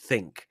actually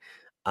think.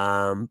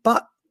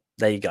 But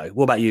there you go.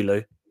 What about you,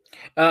 Lou?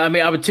 I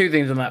have two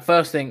things on that.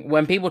 First thing,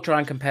 when people try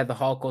and compare the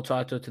hardcore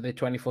title to the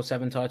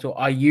 24/7 title,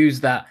 I use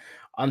that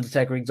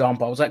Undertaker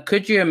example. I was like,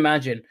 could you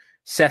imagine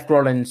Seth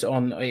Rollins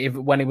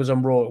when he was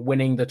on Raw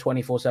winning the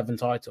 24/7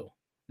 title?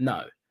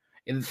 No,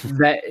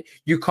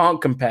 you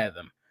can't compare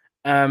them.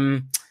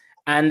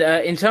 And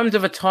in terms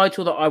of a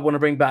title that I want to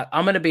bring back,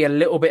 I'm going to be a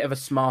little bit of a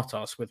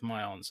smartass with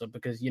my answer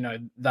because,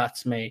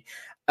 that's me.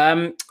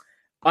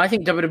 I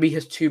think WWE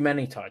has too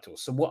many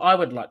titles. So what I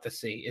would like to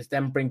see is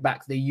them bring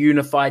back the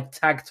unified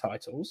tag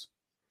titles.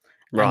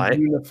 Right.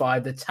 And unify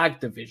the tag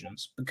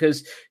divisions,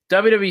 because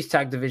WWE's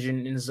tag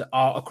divisions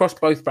are across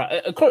both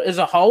brands. As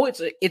a whole,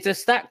 it's a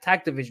stacked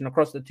tag division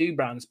across the two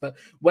brands. But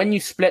when you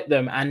split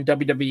them, and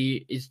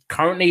WWE is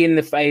currently in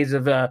the phase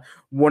of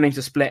wanting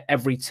to split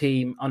every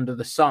team under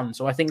the sun.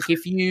 So I think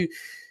if you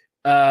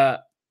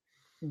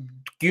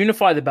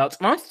unify the belts,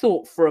 and I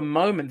thought for a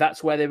moment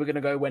that's where they were going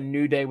to go when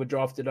New Day were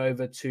drafted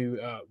over to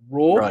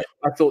Raw. Right.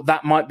 I thought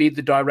that might be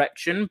the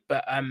direction,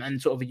 but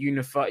and sort of a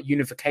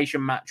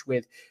unification match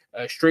with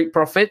Street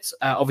Profits.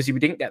 Obviously, we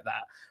didn't get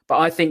that, but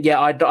I think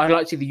I'd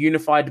like to see the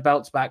unified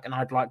belts back, and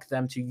I'd like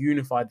them to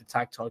unify the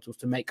tag titles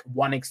to make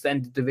one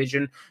extended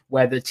division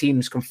where the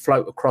teams can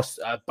float across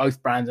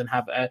both brands and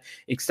have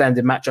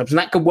extended matchups, and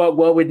that could work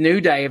well with New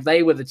Day if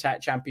they were the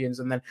champions,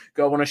 and then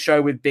go on a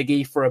show with Big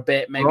E for a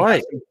bit, maybe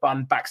have some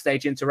fun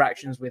backstage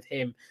interactions with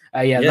him.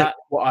 That's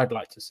what I'd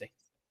like to see.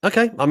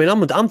 Okay, I mean,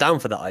 I'm down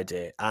for that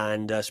idea.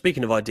 And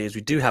speaking of ideas,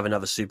 we do have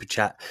another super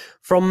chat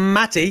from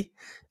Matty.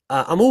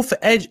 I'm all for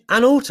Edge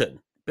and Orton,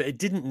 but it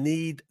didn't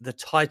need the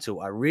title.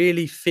 I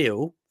really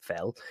fell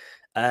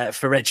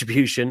for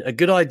Retribution. A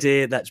good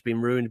idea that's been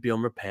ruined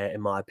beyond repair,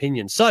 in my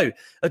opinion. So,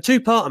 a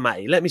two-parter,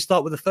 Matty. Let me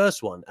start with the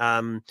first one.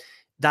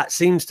 That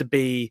seems to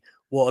be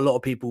what a lot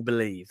of people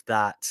believe,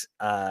 that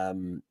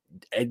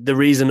the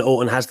reason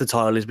Orton has the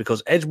title is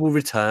because Edge will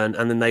return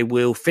and then they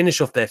will finish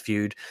off their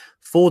feud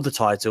for the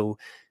title,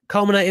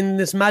 culminating in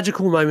this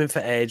magical moment for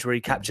Edge where he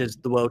captures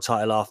the world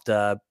title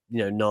after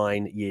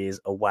 9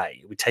 years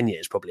away. 10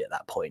 years probably at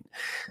that point.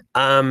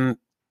 I'm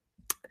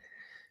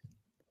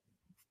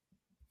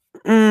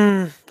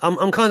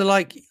kind of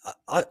like,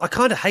 I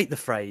kind of hate the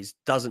phrase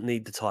doesn't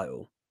need the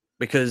title,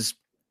 because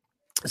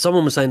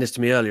someone was saying this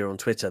to me earlier on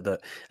Twitter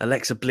that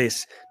Alexa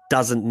Bliss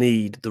doesn't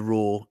need the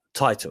Raw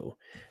title.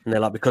 And they're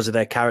like, because of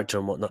their character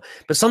and whatnot.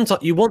 But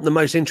sometimes you want the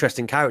most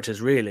interesting characters,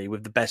 really,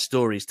 with the best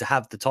stories to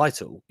have the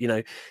title.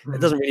 It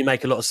doesn't really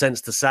make a lot of sense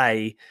to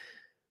say,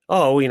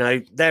 oh,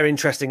 they're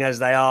interesting as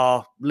they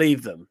are,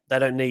 leave them. They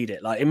don't need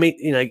it. Like,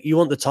 you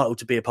want the title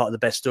to be a part of the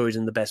best stories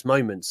and the best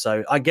moments.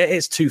 So I get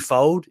it's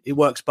twofold. It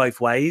works both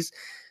ways.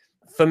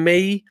 For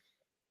me,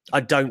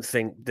 I don't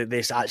think that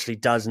this actually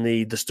does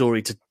need the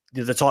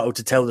title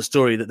to tell the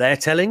story that they're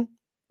telling,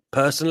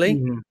 personally.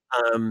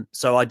 Mm-hmm.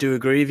 So I do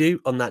agree with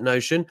you on that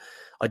notion.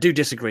 I do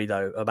disagree,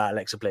 though, about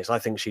Alexa Bliss. I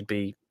think she'd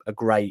be a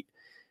great,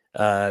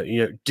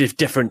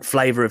 different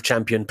flavor of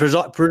champion,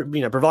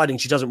 providing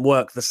she doesn't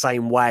work the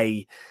same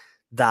way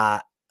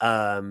that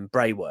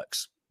Bray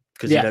works.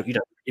 Because if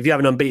you have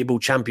an unbeatable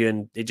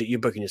champion, you're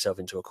booking yourself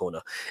into a corner.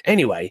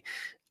 Anyway,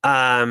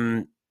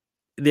 the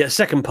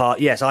second part,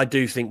 yes, I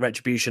do think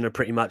Retribution are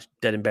pretty much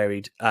dead and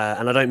buried,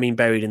 and I don't mean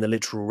buried in the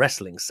literal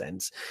wrestling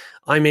sense.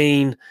 I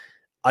mean,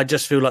 I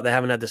just feel like they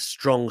haven't had a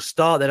strong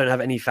start. They don't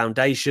have any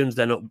foundations.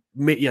 They're not,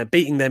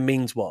 beating them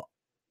means what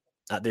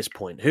at this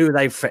point? Who are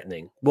they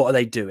threatening? What are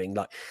they doing?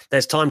 Like,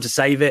 there's time to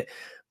save it,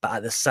 but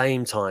at the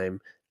same time,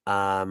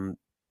 I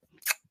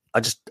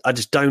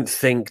just don't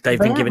think they've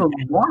been given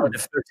any kind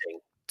of footing.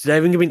 They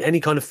haven't given any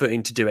kind of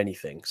footing to do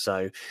anything.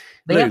 So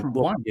they haven't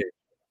won.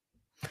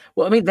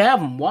 Well, I mean, they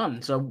haven't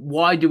won, so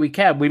why do we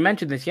care? We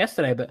mentioned this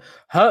yesterday, but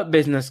Hurt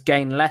Business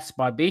gained less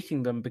by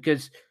beating them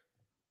because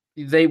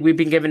we've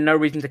been given no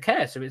reason to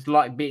care. So it's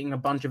like beating a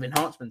bunch of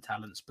enhancement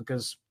talents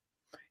because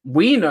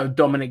we know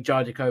Dominik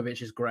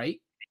Dijakovic is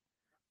great,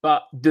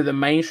 but do the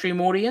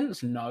mainstream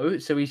audience? No.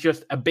 So he's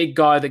just a big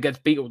guy that gets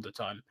beat all the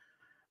time.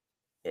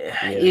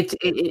 Yeah.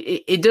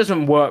 It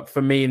doesn't work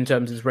for me in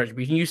terms of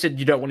retribution. You said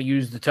you don't want to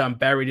use the term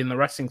buried in the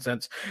wrestling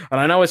sense. And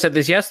I know I said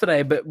this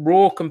yesterday, but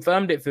Raw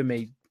confirmed it for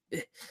me.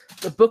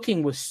 The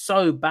booking was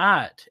so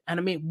bad. And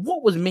I mean,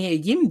 what was Mia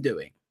Yim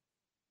doing?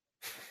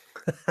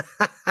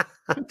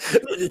 I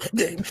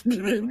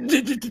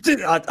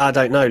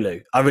don't know, Lou.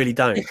 I really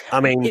don't.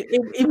 I mean,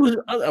 it was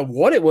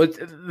what it was.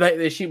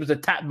 Like, she was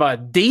attacked by a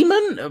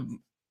demon.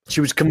 She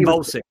was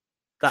convulsing.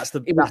 That's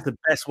the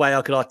best way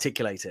I could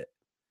articulate it.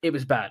 It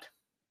was bad.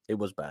 It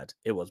was bad.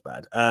 It was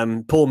bad.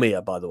 Poor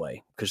Mia, by the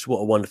way, because what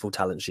a wonderful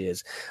talent she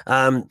is.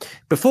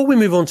 Before we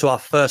move on to our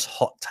first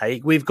hot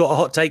take, we've got a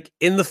hot take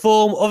in the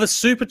form of a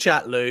super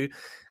chat, Lou,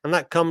 and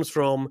that comes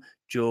from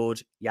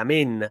George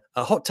Yamin.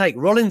 A hot take: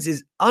 Rollins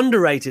is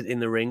underrated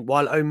in the ring,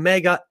 while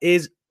Omega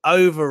is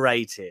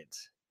overrated.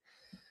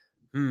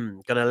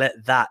 Gonna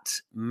let that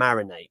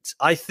marinate.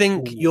 I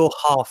think you're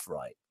half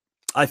right.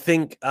 I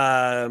think.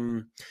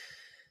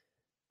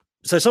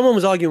 So someone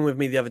was arguing with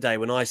me the other day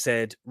when I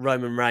said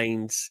Roman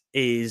Reigns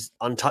is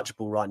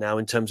untouchable right now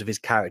in terms of his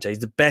character. He's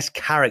the best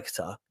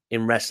character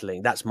in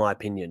wrestling. That's my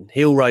opinion.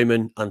 Heel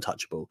Roman,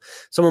 untouchable.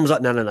 Someone was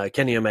like, no,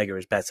 Kenny Omega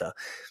is better.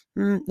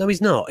 No,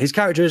 he's not. His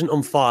character isn't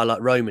on fire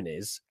like Roman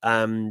is.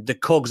 The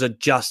cogs are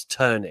just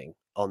turning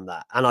on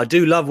that. And I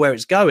do love where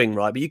it's going,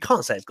 right? But you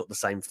can't say it's got the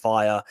same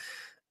fire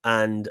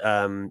and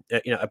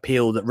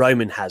appeal that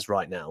Roman has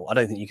right now. I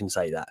don't think you can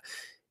say that.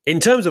 In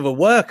terms of a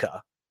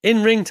worker,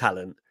 in-ring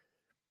talent,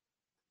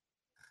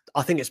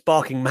 I think it's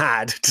barking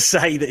mad to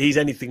say that he's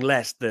anything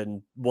less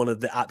than one of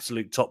the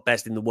absolute top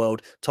best in the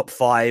world, top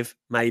 5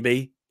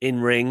 maybe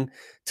in ring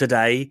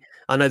today.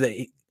 I know that,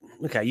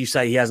 you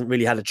say he hasn't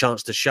really had a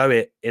chance to show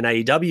it in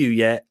AEW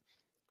yet.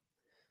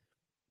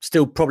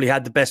 Still probably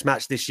had the best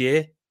match this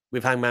year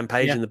with Hangman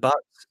Page and the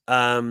Bucks.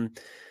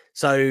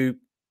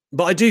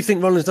 But I do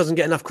think Rollins doesn't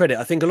get enough credit.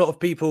 I think a lot of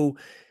people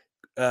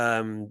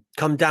come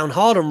down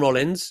hard on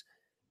Rollins.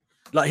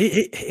 Like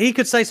he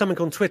could say something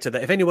on Twitter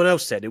that if anyone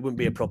else said, it wouldn't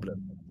be a problem.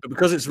 But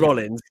because it's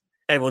Rollins,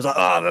 everyone's like,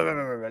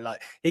 oh,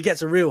 like he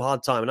gets a real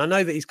hard time. And I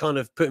know that he's kind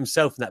of put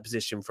himself in that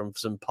position from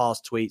some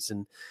past tweets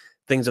and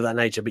things of that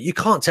nature. But you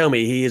can't tell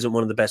me he isn't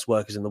one of the best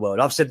workers in the world.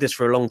 I've said this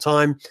for a long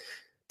time,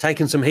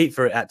 taken some heat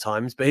for it at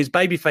times. But his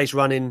babyface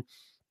run in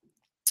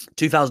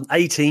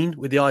 2018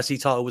 with the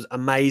IC title was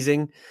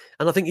amazing.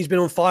 And I think he's been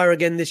on fire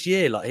again this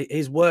year. Like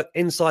his work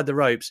inside the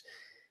ropes.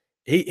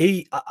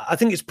 I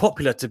think it's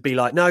popular to be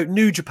like, no,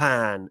 New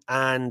Japan,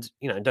 and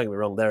don't get me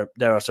wrong,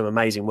 there are some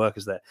amazing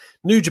workers there.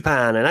 New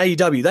Japan and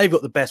AEW, they've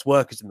got the best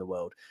workers in the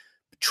world.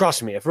 But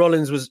trust me, if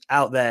Rollins was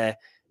out there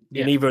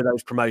in either of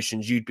those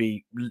promotions, you'd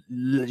be,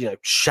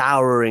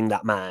 showering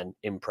that man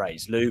in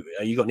praise. Lou,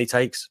 you got any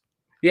takes?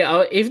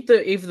 Yeah, if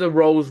the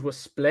roles were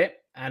split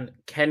and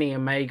Kenny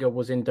Omega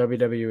was in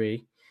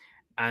WWE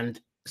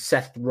and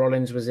Seth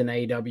Rollins was in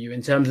AEW,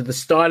 in terms of the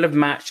style of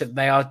match that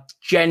they are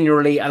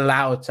generally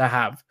allowed to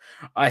have,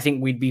 I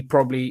think we'd be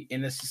probably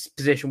in a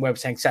position where we're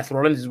saying Seth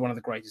Rollins is one of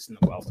the greatest in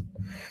the world.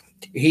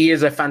 He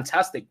is a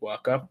fantastic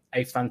worker,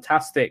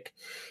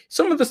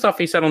 some of the stuff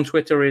he said on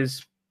Twitter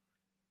is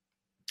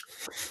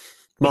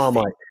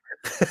Marmite.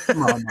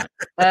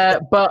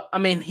 But I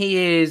mean,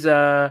 he's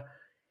a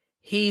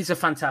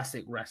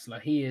fantastic wrestler.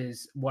 He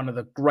is one of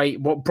the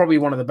probably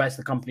one of the best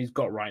the company's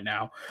got right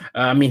now.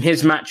 I mean,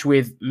 his match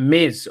with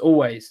Miz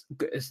always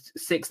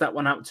sticks that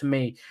one out to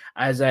me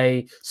as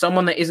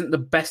someone that isn't the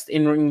best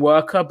in-ring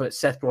worker, but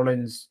Seth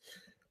Rollins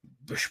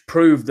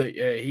proved that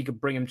he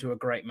could bring him to a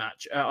great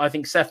match. I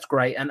think Seth's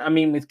great. And I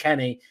mean, with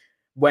Kenny,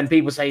 when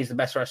people say he's the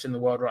best wrestler in the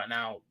world right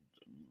now,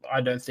 I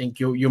don't think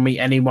you'll meet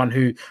anyone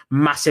who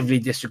massively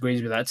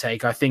disagrees with that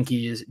take. I think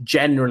he is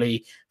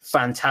generally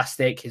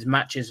fantastic. His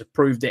matches have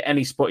proved it.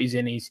 Any spot he's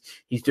in, he's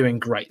doing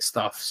great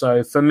stuff.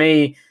 So for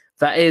me,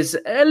 that is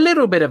a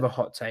little bit of a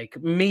hot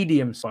take,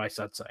 medium size,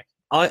 I'd say.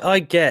 I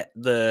get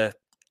the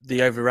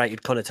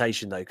overrated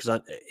connotation though,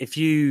 because if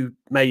you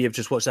maybe have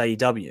just watched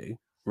AEW,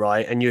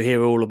 right, and you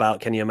hear all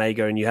about Kenny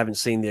Omega and you haven't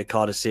seen the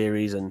Okada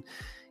series and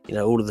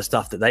all of the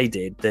stuff that they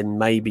did, then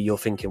maybe you're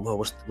thinking, well,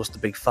 what's the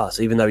big fuss?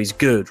 Even though he's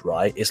good,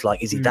 right? It's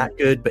like, is he that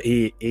good? But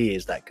he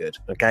is that good,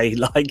 okay?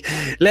 Like,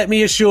 let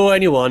me assure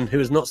anyone who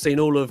has not seen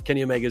all of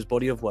Kenny Omega's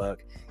body of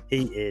work,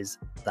 he is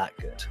that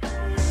good.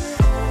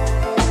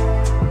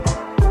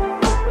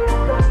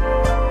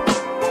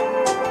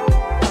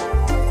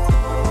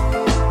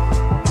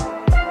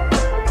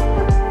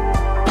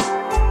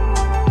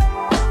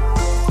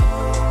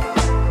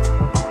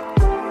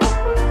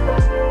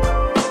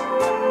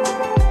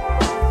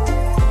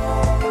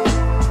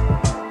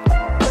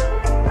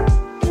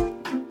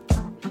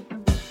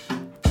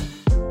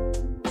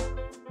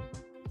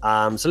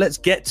 So let's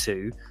get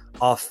to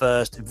our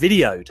first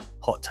videoed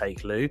hot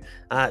take, Lou,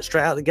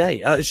 straight out the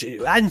gate.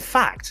 In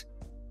fact,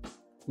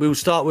 we'll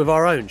start with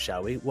our own,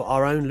 shall we?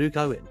 Our own Luke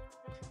Owen.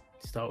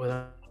 Start with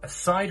that.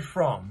 Aside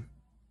from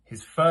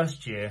his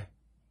first year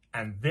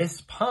and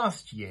this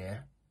past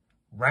year,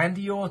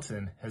 Randy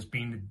Orton has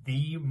been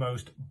the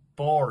most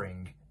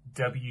boring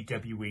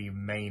WWE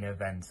main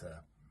eventer.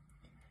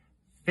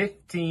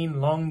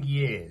 15 long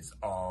years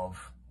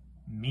of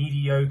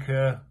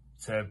mediocre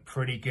to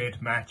pretty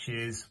good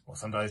matches, or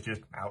sometimes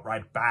just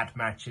outright bad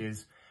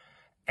matches,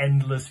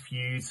 endless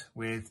feuds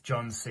with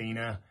John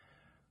Cena,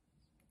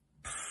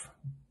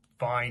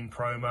 fine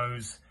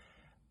promos.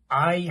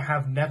 I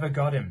have never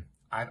got him.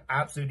 I've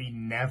absolutely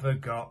never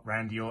got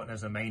Randy Orton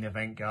as a main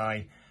event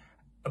guy.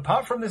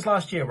 Apart from this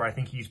last year where I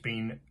think he's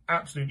been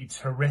absolutely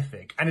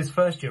terrific. And his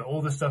first year,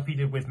 all the stuff he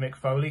did with Mick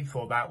Foley,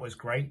 thought that was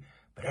great.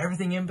 But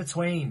everything in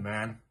between,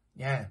 man.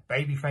 Yeah,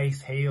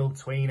 babyface, heel,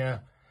 tweener,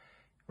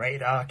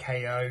 rated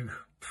RKO,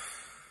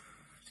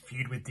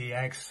 feud with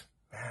DX.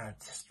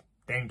 Just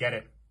didn't get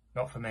it.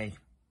 Not for me.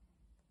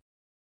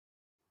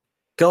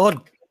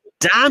 God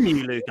damn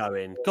you, Luke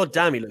Owen. God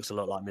damn, he looks a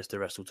lot like Mr.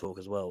 Wrestle Talk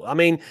as well. I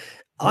mean,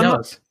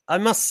 I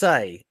must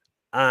say,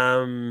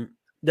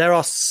 there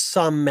are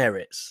some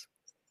merits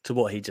to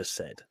what he just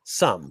said.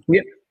 Some,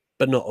 yep,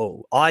 but not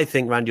all. I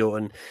think Randy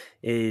Orton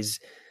is,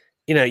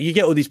 you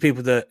get all these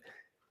people that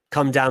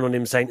come down on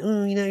him saying,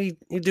 oh,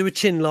 you do a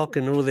chin lock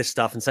and all this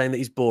stuff and saying that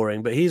he's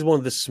boring, but he's one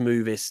of the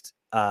smoothest,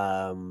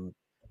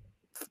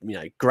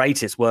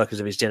 greatest workers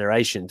of his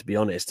generation, to be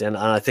honest. And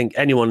I think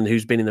anyone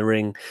who's been in the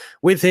ring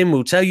with him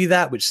will tell you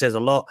that, which says a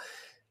lot.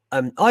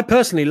 I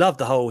personally love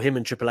the whole him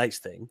and Triple H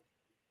thing.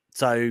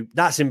 So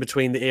that's in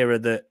between the era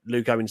that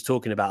Luke Owen's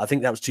talking about. I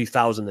think that was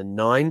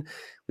 2009,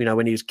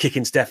 when he was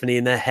kicking Stephanie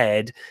in the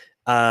head.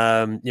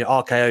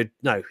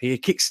 He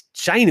kicks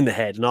Shane in the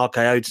head and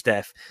RKO'd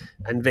Steph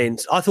and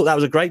Vince. I thought that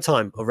was a great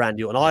time of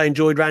Randy Orton. I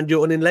enjoyed Randy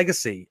Orton in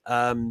Legacy.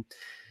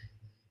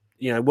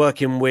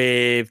 Working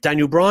with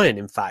Daniel Bryan,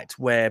 in fact,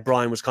 where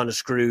Bryan was kind of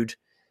screwed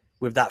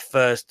with that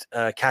first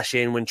cash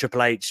in when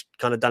Triple H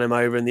kind of done him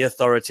over and the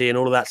Authority and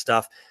all of that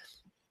stuff.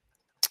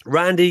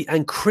 Randy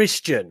and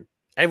Christian.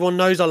 Everyone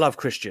knows I love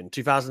Christian,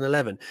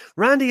 2011.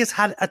 Randy has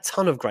had a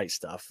ton of great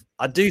stuff.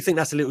 I do think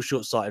that's a little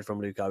short-sighted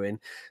from Luke Owen.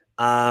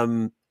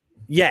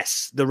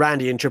 Yes, the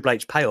Randy and Triple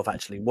H payoff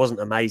actually wasn't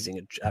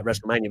amazing at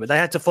WrestleMania, but they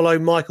had to follow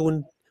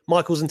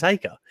Michaels and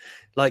Taker.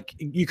 Like,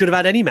 you could have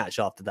had any match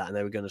after that and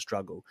they were going to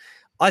struggle.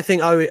 I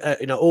think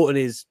Orton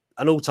is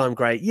an all-time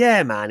great.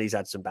 Yeah, man, he's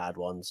had some bad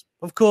ones.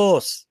 Of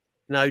course.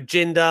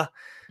 Jinder,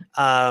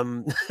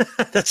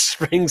 that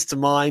springs to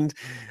mind.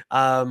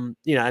 And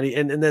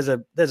there's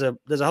a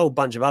whole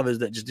bunch of others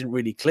that just didn't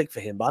really click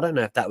for him, but I don't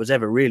know if that was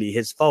ever really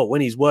his fault.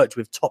 When he's worked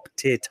with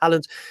top-tier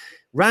talent,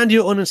 Randy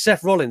Orton and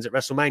Seth Rollins at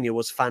WrestleMania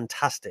was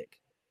fantastic.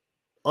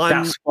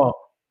 Spot.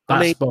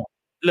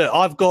 Look,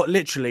 I've got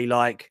literally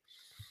I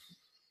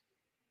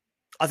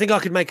think I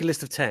could make a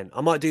list of 10. I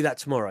might do that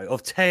tomorrow,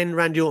 of 10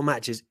 Randy Orton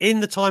matches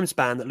in the time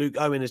span that Luke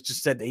Owen has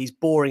just said that he's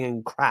boring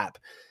and crap.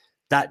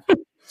 That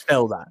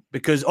spell that,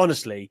 because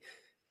honestly,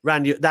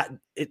 Randy,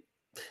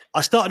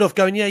 I started off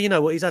going, yeah, you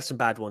know what, he's had some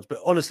bad ones, but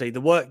honestly,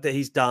 the work that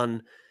he's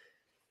done,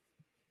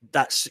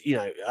 that's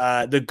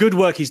the good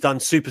work he's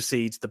done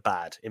supersedes the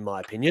bad, in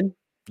my opinion.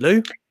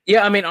 Lou?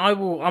 Yeah, I mean, I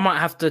might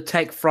have to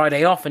take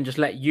Friday off and just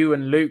let you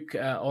and Luke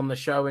on the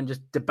show and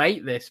just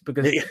debate this,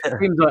 because it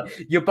seems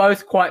like you're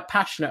both quite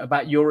passionate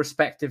about your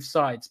respective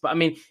sides. But I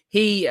mean,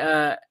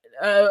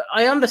 I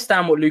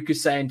understand what Luke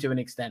is saying to an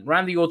extent.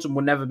 Randy Orton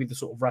will never be the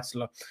sort of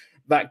wrestler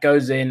that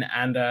goes in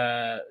and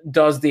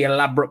does the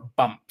elaborate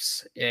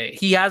bumps.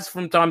 He has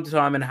from time to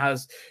time and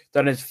has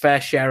done his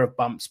fair share of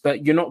bumps,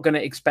 but you're not going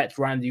to expect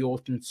Randy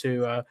Orton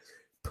to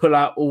pull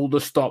out all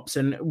the stops.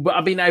 And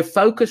I mean, I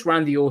focus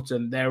Randy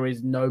Orton. There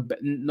is no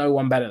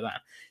one better than.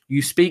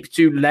 You speak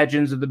to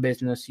legends of the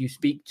business. You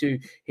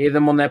hear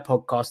them on their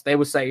podcast. They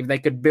would say if they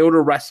could build a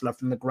wrestler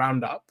from the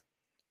ground up,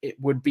 it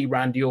would be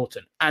Randy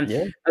Orton. And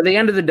at the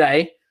end of the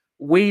day,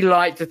 we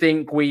like to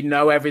think we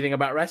know everything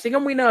about wrestling,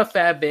 and we know a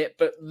fair bit,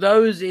 but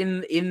those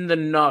in the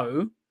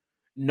know.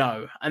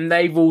 And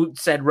they've all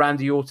said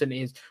Randy Orton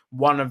is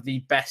one of the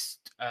best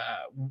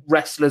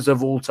wrestlers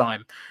of all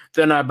time.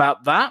 Don't know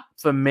about that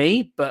for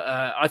me, but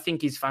I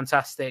think he's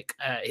fantastic.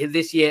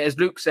 This year, as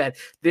Luke said,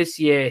 this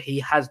year he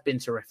has been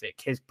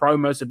terrific. His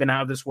promos have been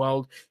out of this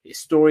world. His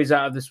stories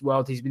out of this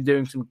world. He's been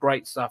doing some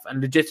great stuff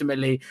and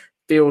legitimately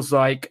feels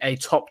like a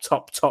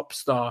top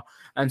star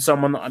and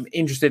someone that I'm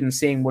interested in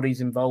seeing what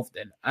he's involved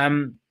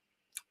in.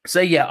 So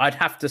yeah, I'd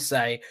have to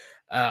say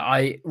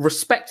I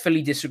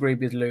respectfully disagree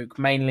with Luke,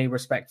 mainly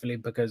respectfully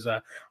because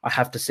I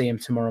have to see him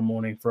tomorrow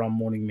morning for our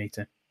morning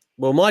meeting.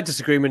 Well, my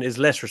disagreement is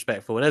less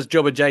respectful. And as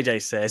Jobber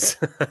JJ says,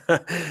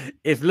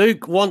 if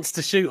Luke wants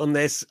to shoot on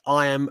this,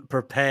 I am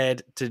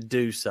prepared to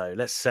do so.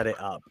 Let's set it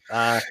up.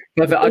 I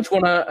just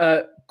want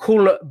to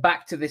call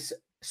back to this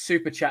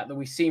super chat that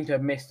we seem to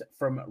have missed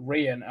from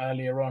Rian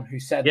earlier on, who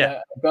said Yeah.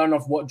 that, going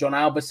off what John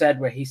Alba said,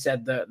 where he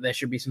said that there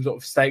should be some sort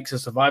of stakes of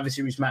Survivor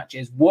Series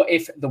matches. What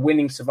if the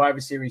winning Survivor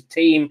Series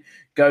team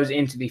goes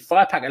into the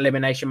 5-pack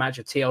elimination match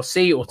of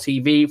TLC or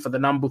TV for the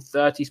number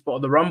 30 spot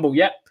of the Rumble?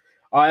 Yep.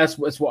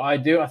 That's what I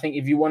do. I think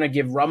if you want to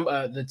give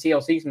the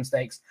TLC some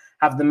stakes,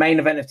 have the main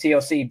event of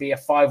TLC be a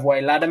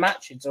 5-way ladder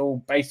match. It's all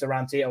based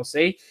around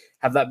TLC.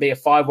 Have that be a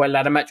 5-way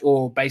ladder match,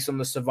 or based on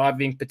the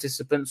surviving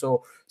participants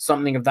or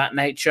something of that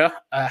nature.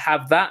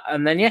 Have that,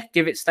 and then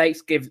give it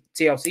stakes. Give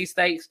TLC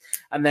stakes,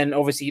 and then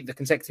obviously the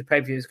consecutive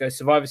pay-per-views go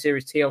Survivor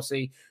Series,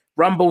 TLC,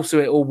 Rumble, so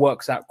it all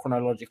works out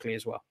chronologically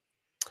as well.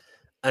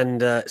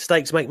 And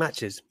stakes make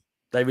matches.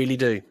 They really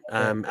do.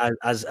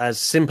 As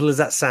simple as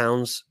that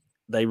sounds,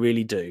 they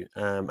really do.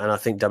 And I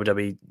think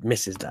WWE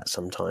misses that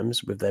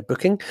sometimes with their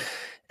booking.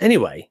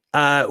 Anyway,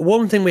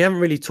 one thing we haven't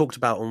really talked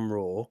about on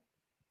Raw,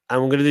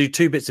 and we're going to do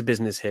 2 bits of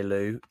business here,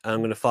 Lou. And I'm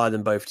going to fire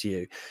them both to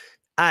you.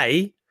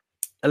 A,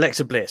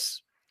 Alexa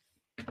Bliss,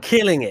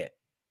 killing it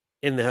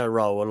in her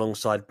role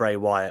alongside Bray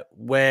Wyatt.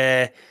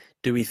 Where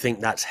do we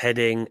think that's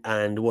heading,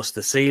 and what's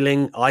the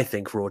ceiling? I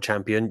think Raw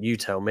champion, you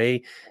tell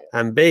me.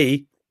 And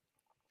B,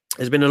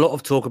 there's been a lot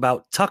of talk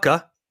about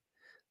Tucker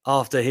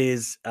after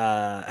his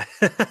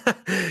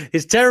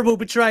his terrible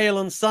betrayal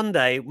on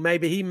Sunday.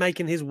 Maybe he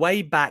making his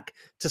way back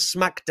to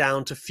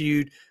SmackDown to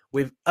feud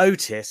with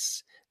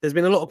Otis. There's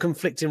been a lot of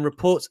conflicting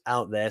reports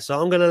out there, so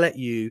I'm going to let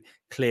you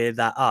clear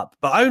that up,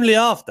 but only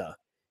after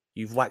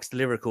you've waxed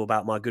lyrical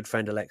about my good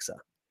friend Alexa.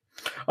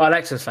 Oh,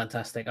 Alexa's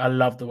fantastic. I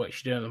love the work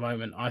she's doing at the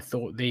moment. I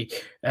thought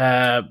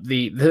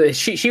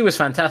she was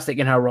fantastic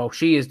in her role.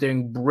 She is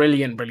doing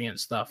brilliant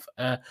stuff.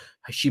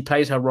 She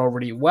plays her role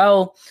really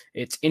well.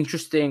 It's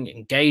interesting,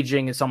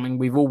 engaging. It's something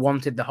we've all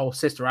wanted, the whole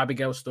Sister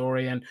Abigail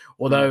story. And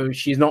although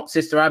she's not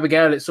Sister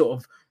Abigail, it's sort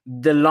of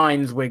the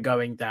lines we're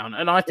going down.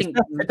 And I think,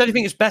 don't you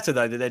think it's better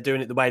though that they're doing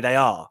it the way they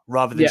are,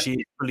 rather than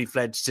she fully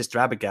fledged Sister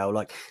Abigail?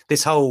 Like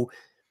this whole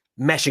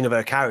meshing of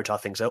her character, I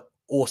think so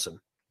awesome.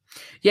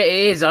 Yeah,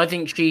 it is. I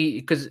think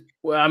because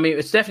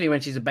it's definitely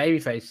when she's a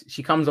babyface,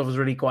 she comes off as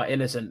really quite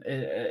innocent.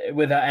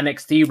 With her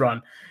NXT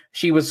run,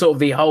 she was sort of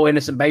the whole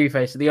innocent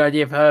babyface. So the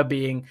idea of her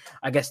being,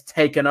 I guess,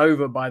 taken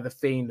over by the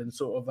Fiend and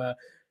sort of,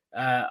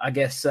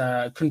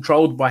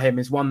 controlled by him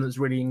is one that's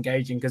really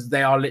engaging, because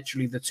they are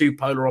literally the two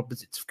polar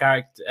opposites of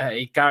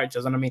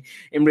characters. And I mean,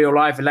 in real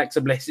life, Alexa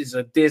Bliss is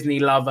a Disney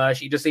lover.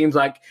 She just seems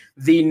like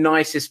the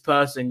nicest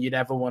person you'd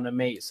ever want to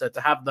meet. So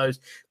to have those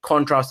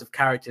contrast of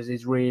characters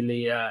is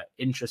really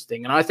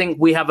interesting. And I think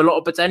we have a lot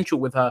of potential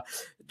with her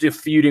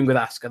feuding with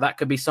Asuka. That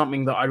could be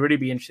something that I'd really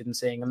be interested in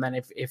seeing. And then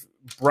if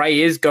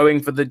Bray is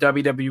going for the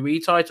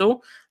WWE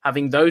title,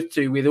 having those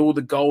two with all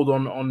the gold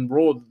on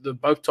Raw, the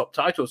both top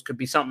titles, could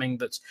be something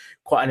that's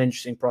quite an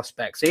interesting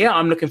prospect. So yeah,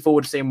 I'm looking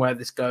forward to seeing where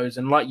this goes.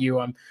 And like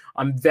you,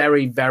 I'm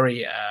very,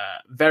 very,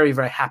 very,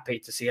 very happy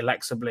to see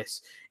Alexa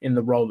Bliss in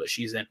the role that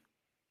she's in.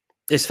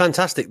 It's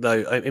fantastic,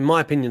 though. In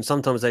my opinion,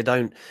 sometimes they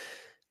don't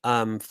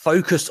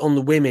focus on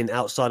the women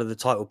outside of the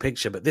title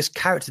picture, but this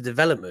character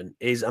development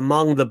is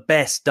among the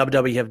best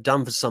WWE have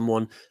done for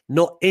someone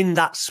not in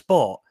that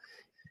spot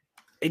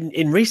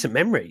in recent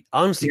memory.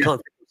 I honestly can't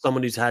think of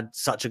someone who's had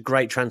such a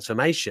great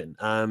transformation.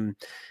 And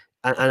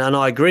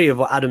I agree with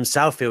what Adam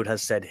Southfield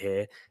has said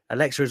here.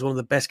 Alexa is one of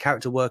the best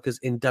character workers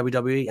in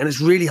WWE, and it's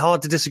really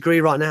hard to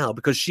disagree right now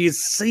because she is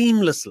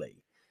seamlessly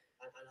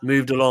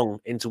moved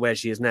along into where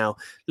she is now.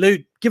 Lou,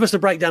 give us a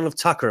breakdown of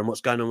Tucker and what's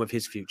going on with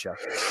his future.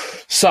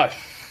 So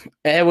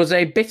there was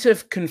a bit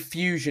of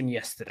confusion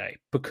yesterday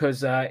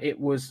because it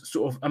was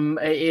sort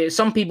of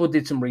some people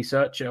did some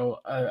research, or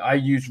I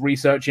use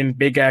research in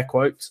big air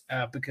quotes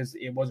because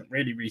it wasn't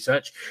really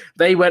research.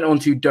 They went on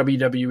to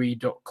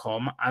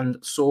WWE.com and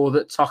saw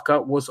that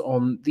Tucker was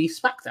on the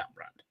SmackDown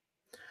brand.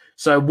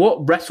 So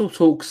what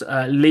WrestleTalk's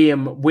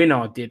Liam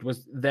Winnard did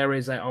was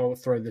I'll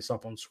throw this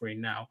up on screen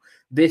now.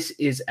 This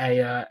is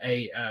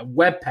a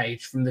web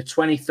page from the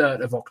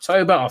 23rd of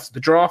October after the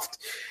draft.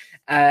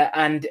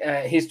 And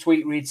his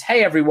tweet reads,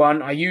 "Hey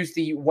everyone, I use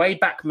the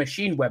Wayback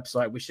Machine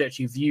website, which lets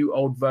you view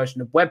old version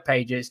of web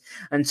pages,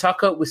 and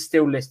Tucker was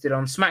still listed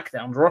on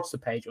SmackDown's roster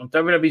page on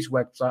WWE's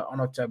website on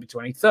October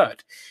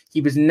 23rd.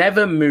 He was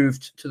never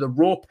moved to the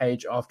Raw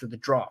page after the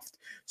draft,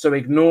 so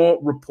ignore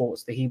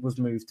reports that he was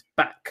moved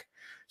back."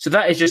 So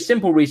that is just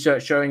simple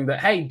research showing that,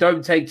 hey,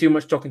 don't take too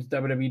much stock into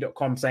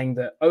WWE.com saying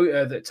that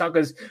that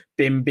Tucker's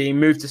been being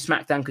moved to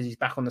SmackDown because he's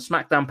back on the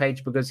SmackDown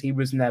page, because he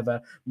was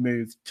never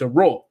moved to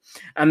Raw.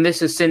 And this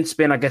has since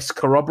been, I guess,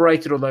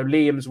 corroborated, although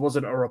Liam's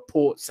wasn't a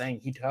report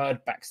saying he'd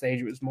heard backstage.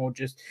 It was more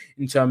just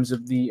in terms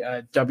of the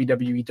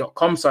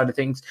WWE.com side of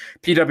things.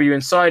 PW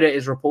Insider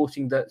is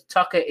reporting that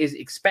Tucker is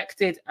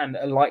expected and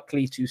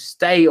likely to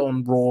stay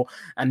on Raw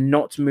and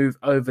not move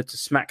over to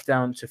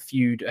SmackDown to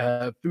feud,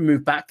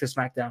 move back to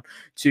SmackDown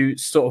to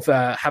sort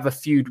of have a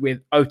feud with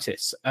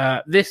Otis.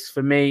 This,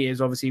 for me,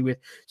 is obviously with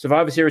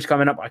Survivor Series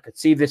coming up. I could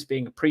see this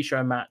being a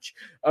pre-show match,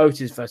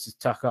 Otis versus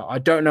Tucker. I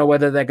don't know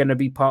whether they're going to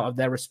be part of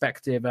their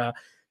respective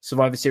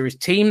Survivor Series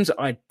teams,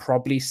 I'd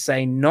probably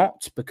say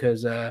not,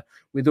 because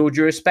with all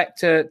due respect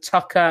to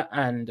Tucker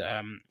and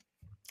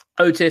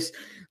Otis,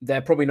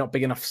 they're probably not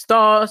big enough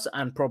stars,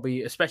 and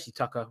probably especially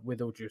Tucker,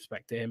 with all due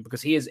respect to him,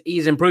 because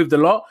he's improved a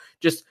lot,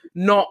 just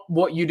not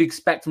what you'd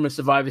expect from a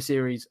Survivor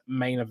Series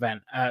main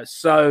event.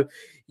 So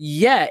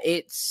yeah,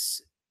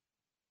 it's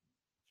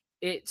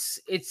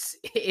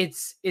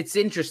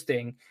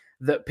interesting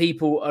that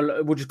people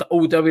will just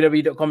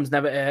WWE.com's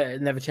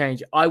never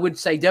change. I would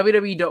say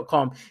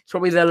WWE.com is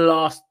probably the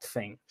last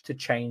thing to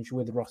change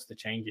with roster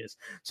changes.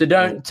 So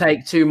don't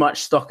take too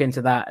much stock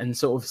into that and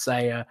sort of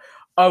say,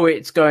 oh,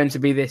 it's going to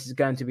be this, it's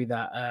going to be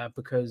that,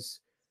 because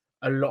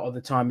a lot of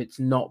the time it's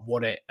not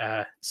what it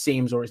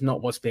seems, or it's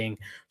not what's being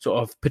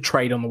sort of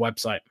portrayed on the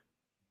website.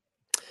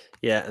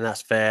 Yeah, and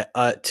that's fair.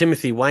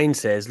 Timothy Wayne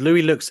says,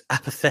 Louis looks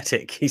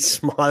apathetic. He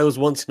smiles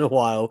once in a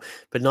while,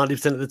 but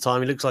 90% of the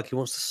time he looks like he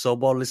wants to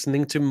sob while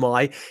listening to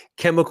My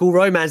Chemical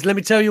Romance. Let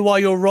me tell you why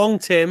you're wrong,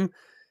 Tim.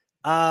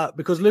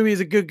 Because Louis is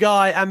a good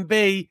guy, and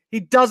B, he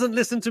doesn't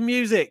listen to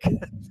music.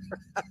 Am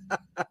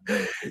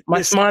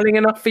I smiling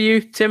enough for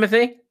you,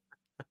 Timothy?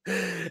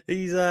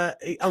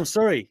 I'm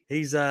sorry.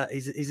 He's a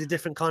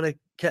different kind of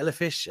kettle of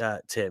fish,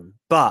 Tim,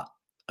 but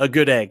a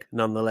good egg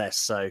nonetheless.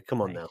 So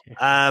come on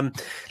now.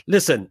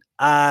 Listen,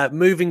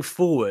 moving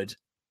forward,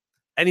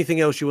 anything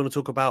else you want to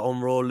talk about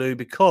on Raw, Lou?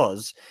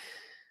 Because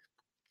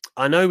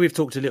I know we've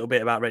talked a little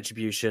bit about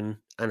Retribution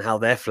and how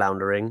they're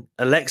floundering.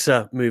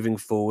 Alexa moving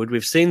forward,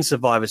 we've seen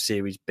Survivor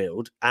Series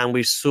build, and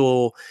we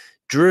saw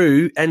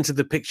Drew enter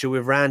the picture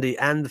with Randy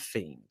and The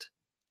Fiend.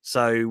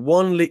 So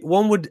one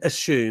would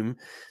assume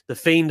The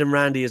Fiend and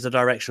Randy is the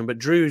direction, but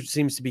Drew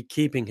seems to be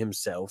keeping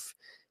himself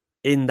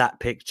in that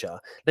picture.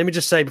 Let me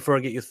just say before I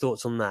get your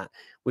thoughts on that,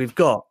 we've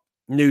got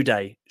New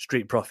Day,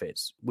 Street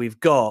Profits. We've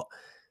got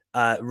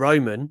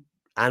Roman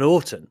and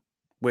Orton,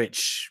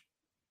 which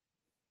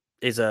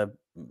is a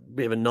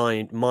bit of a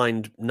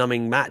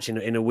mind-numbing match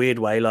in a weird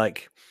way,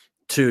 like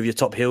two of your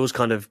top heels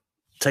kind of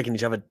taking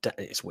each other down.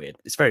 It's weird.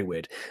 It's very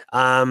weird.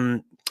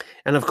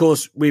 And of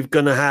course, we're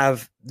going to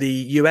have the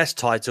US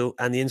title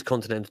and the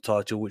Intercontinental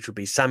title, which will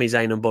be Sami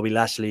Zayn and Bobby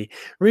Lashley,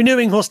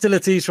 renewing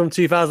hostilities from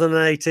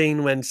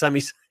 2018 when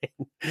Sami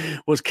Zayn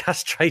was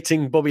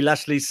castrating Bobby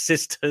Lashley's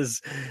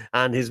sisters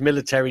and his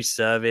military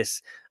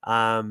service.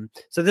 So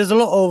there's a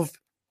lot of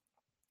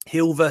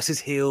heel versus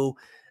heel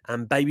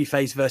and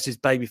babyface versus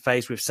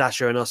babyface with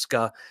Sasha and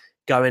Asuka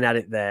going at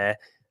it there.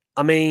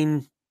 I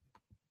mean,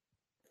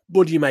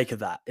 what do you make of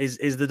that?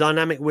 Is the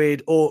dynamic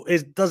weird, or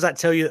does that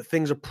tell you that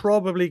things are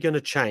probably going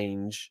to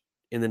change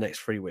in the next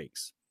 3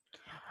 weeks?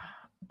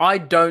 I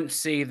don't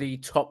see the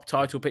top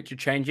title picture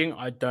changing.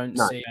 I don't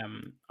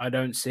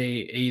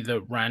see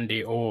either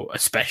Randy or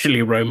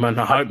especially Roman.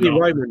 I hope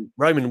not.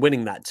 Roman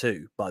winning that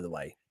too, by the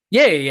way.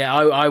 Yeah.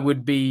 I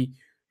would be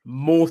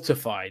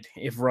mortified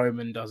if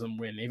Roman doesn't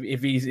win.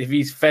 If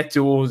he's fed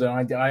to orders,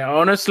 I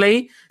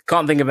honestly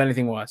can't think of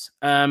anything worse.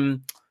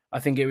 I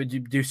think it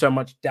would do so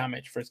much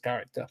damage for his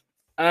character.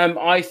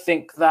 I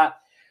think that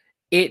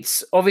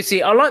it's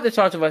obviously, I like the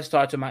title versus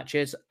title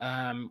matches.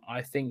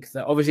 I think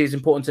that obviously it's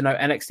important to know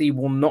NXT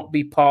will not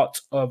be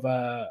part of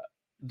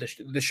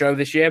the show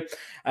this year,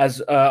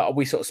 as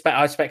we sort of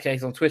I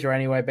speculated on Twitter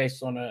anyway,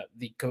 based on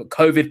the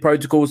COVID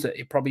protocols, that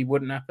it probably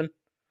wouldn't happen.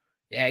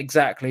 Yeah,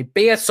 exactly.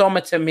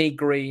 BS-ometer me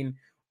green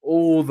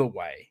all the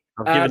way.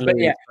 I've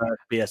given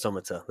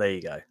BS-ometer. There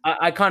you go.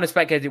 I kind of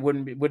speculated it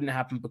wouldn't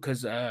happen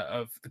because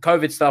of the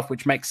COVID stuff,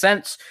 which makes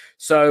sense.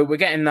 So we're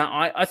getting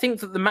that. I think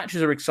that the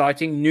matches are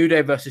exciting. New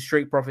Day versus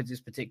Street Profits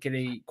is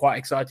particularly quite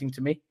exciting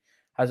to me.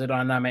 Has a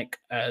dynamic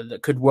that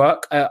could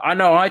work. I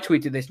know I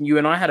tweeted this, and you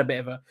and I had a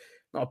bit of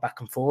not a back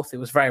and forth. It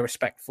was very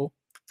respectful.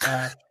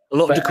 A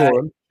lot of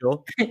decorum,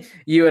 sure.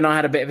 You and I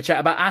had a bit of a chat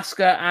about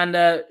Asuka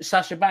and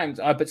Sasha Banks.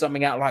 I put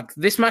something out like,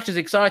 this match is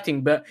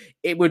exciting, but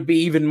it would be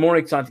even more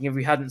exciting if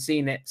we hadn't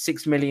seen it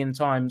 6 million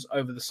times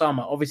over the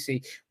summer.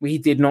 Obviously, we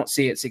did not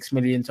see it 6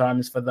 million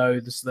times for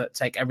those that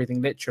take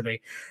everything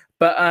literally.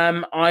 But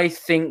I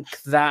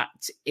think that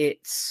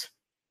it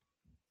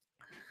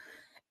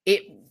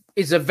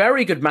is a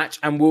very good match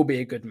and will be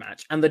a good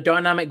match. And the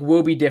dynamic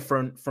will be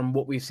different from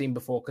what we've seen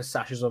before, because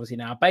Sasha's obviously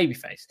now a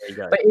babyface.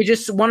 But it's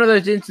just one of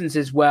those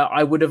instances where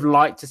I would have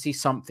liked to see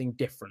something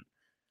different.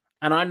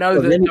 And I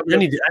know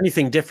that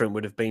anything different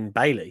would have been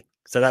Bayley.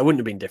 So that wouldn't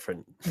have been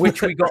different.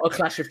 Which we got a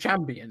Clash of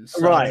Champions.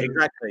 So, right,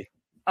 exactly.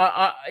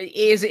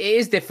 It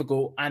is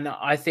difficult. And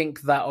I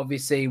think that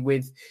obviously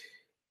with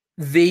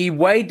the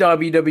way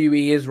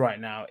WWE is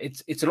right now,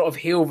 it's a lot of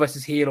heel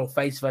versus heel or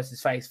face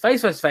versus face.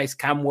 Face versus face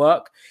can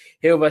work.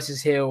 Heel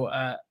versus heel.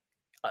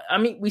 I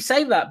mean, we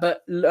say that,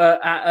 but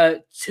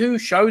at 2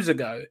 shows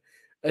ago,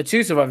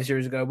 2 Survivor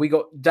Series ago, we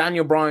got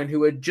Daniel Bryan,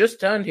 who had just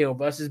turned heel,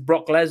 versus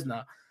Brock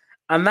Lesnar.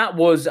 And that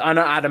was, I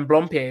know Adam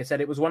Blompier said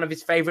it was one of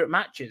his favorite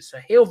matches. So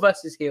heel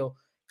versus heel.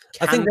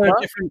 I think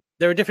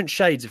there are different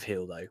shades of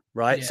heel, though,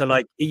 right? Yeah. So,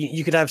 like,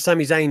 you could have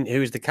Sami Zayn,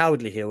 who is the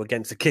cowardly heel,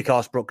 against the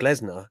kick-ass Brock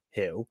Lesnar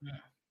heel. Yeah.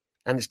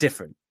 And it's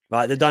different,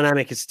 right? The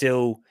dynamic is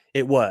still,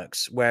 it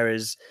works.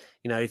 Whereas,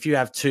 if you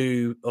have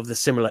 2 of the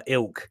similar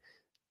ilk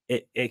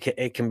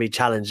it can be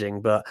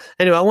challenging. But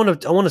anyway, I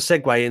want to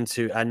segue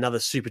into another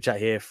super chat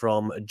here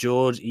from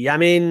George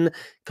Yamin,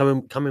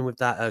 coming with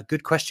that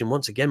good question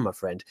once again, my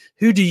friend.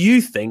 Who do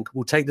you think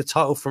will take the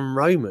title from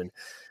Roman?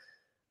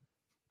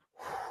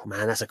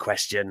 Man, that's a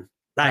question.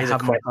 That is a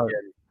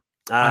question.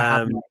 I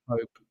have no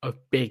hope of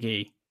Big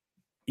E.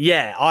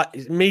 Yeah,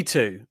 me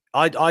too.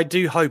 I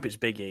do hope it's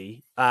Big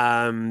E,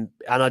 and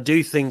I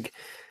do think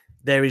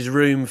there is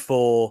room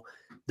for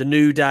the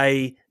New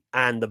Day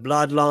and the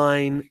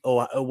Bloodline,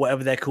 or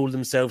whatever they call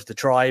themselves, the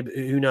Tribe.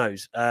 Who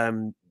knows?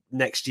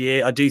 Next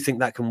year, I do think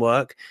that can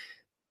work.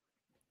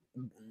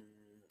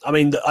 I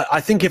mean,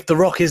 I think if The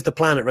Rock is the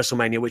plan at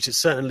WrestleMania, which it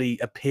certainly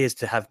appears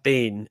to have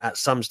been at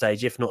some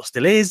stage, if not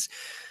still is,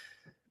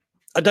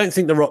 I don't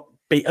think The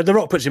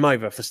Rock puts him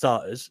over for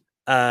starters.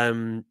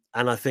 And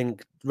I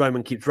think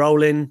Roman keeps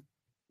rolling.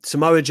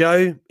 Samoa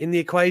Joe in the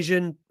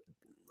equation.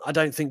 I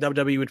don't think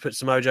WWE would put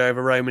Samoa Joe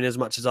over Roman as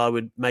much as I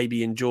would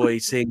maybe enjoy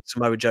seeing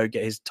Samoa Joe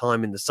get his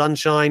time in the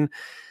sunshine.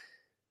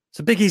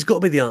 So Big E's got to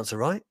be the answer,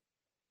 right?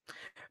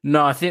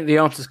 No, I think the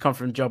answers come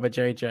from Jobber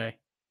JJ.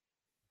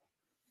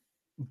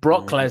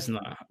 Brock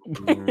Lesnar.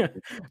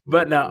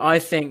 But no, I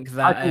think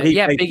that Big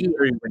E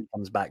when he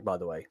comes back, by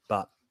the way.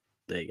 But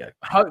there you go.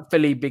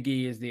 Hopefully Big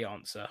E is the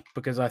answer,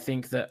 because I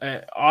think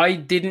that I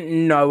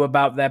didn't know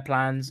about their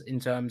plans in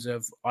terms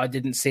of, I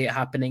didn't see it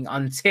happening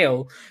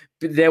until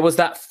there was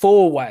that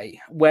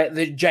 4-way where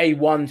the Jay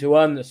won to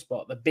earn the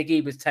spot that Big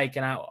E was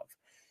taken out of.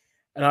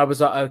 And I was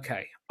like,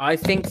 okay, I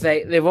think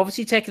they've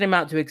obviously taken him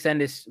out to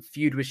extend his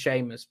feud with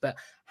Sheamus, but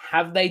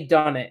have they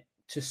done it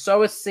to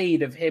sow a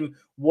seed of him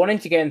wanting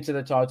to get into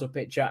the title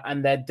picture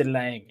and they're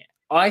delaying it?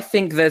 I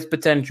think there's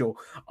potential.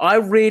 I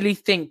really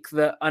think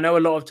that, I know a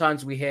lot of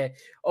times we hear,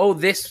 oh,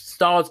 this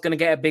star's going to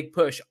get a big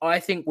push. I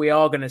think we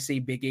are going to see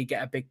Big E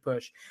get a big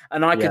push.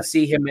 And I could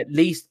see him at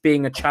least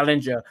being a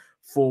challenger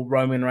for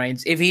Roman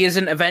Reigns, if he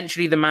isn't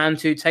eventually the man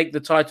to take the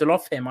title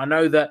off him. I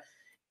know that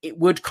it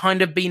would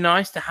kind of be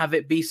nice to have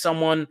it be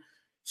someone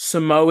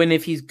Samoan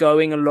if he's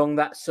going along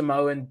that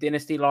Samoan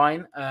dynasty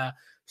line.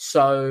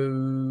 So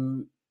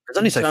there's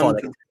only so far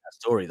they can take that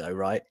story, though,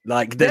 right?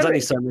 Like, there's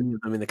only so many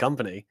of them in the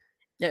company.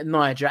 Yeah,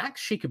 Nia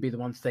Jax, she could be the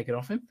one to take it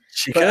off him.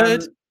 She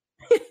could.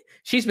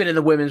 She's been in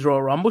the Women's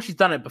Royal Rumble. She's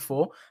done it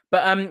before.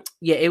 But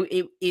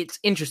it's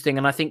interesting,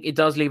 and I think it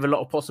does leave a lot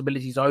of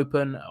possibilities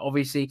open.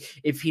 Obviously,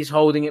 if he's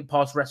holding it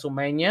past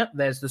WrestleMania,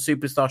 there's the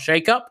Superstar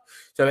Shakeup.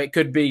 So it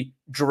could be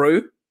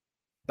Drew.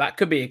 That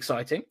could be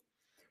exciting.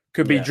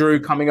 Could be Drew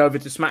coming over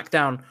to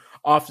SmackDown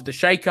after the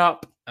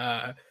Shakeup.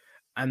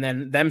 And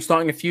then them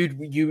starting a feud.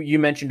 You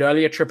mentioned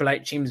earlier, Triple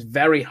H seems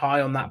very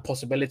high on that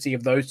possibility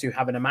of those two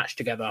having a match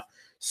together.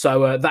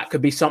 So that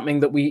could be something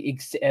that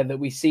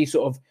we see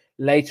sort of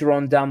later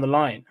on down the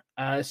line.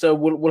 So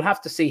we'll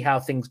have to see how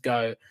things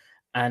go,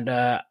 and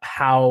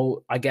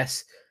how, I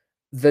guess,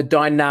 the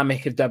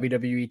dynamic of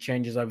WWE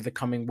changes over the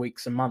coming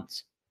weeks and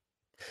months.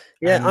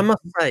 Yeah, I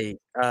must say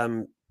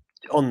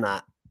on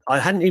that, I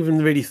hadn't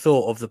even really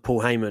thought of the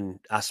Paul Heyman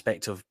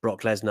aspect of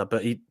Brock Lesnar,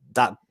 but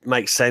that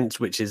makes sense,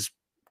 which is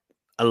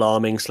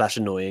alarming /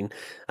 annoying.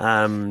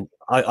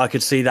 I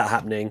could see that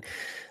happening.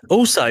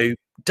 Also,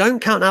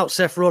 don't count out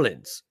Seth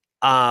Rollins.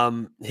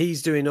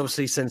 He's doing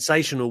obviously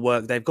sensational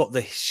work. They've got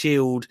the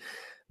Shield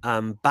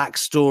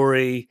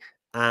backstory,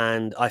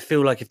 and I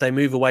feel like if they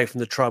move away from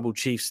the Tribal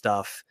Chief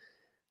stuff,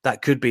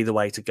 that could be the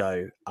way to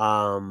go.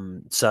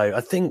 So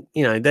I think,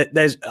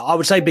 I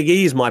would say Big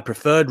E is my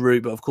preferred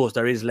route, but of course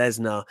there is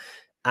Lesnar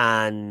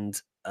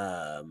and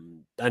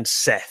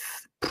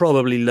Seth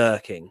probably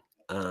lurking.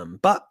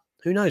 But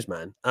who knows,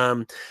 man?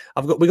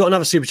 We got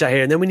another super chat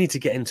here, and then we need to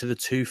get into the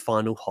 2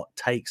 final hot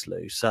takes,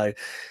 Lou. So,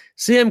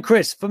 CM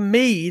Chris, for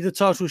me, the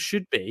title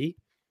should be,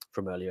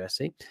 from earlier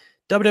SC,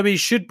 WWE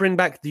should bring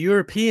back the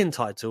European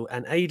title,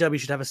 and AEW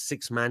should have a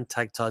 6-man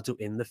tag title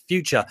in the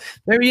future.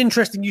 Very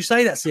interesting you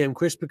say that, CM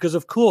Chris, because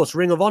of course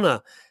Ring of Honor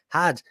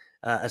had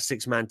a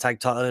 6-man tag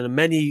title, and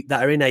many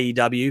that are in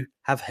AEW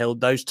have held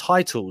those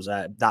titles,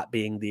 that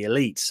being the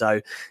Elite. So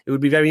it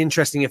would be very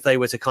interesting if they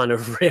were to kind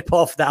of rip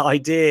off that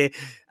idea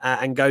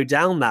and go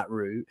down that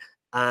route.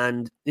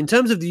 And in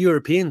terms of the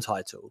European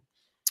title,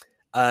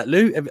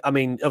 Lou, I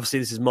mean, obviously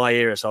this is my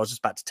era, so I was just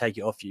about to take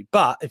it off you.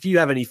 But if you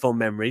have any fond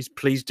memories,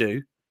 please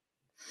do.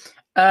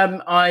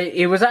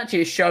 It was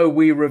actually a show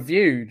we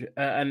reviewed,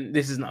 and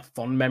this isn't a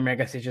fond memory, I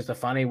guess it's just a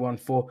funny one.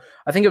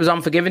 I think it was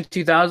Unforgiven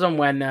 2000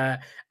 when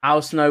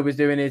Al Snow was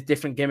doing his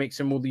different gimmicks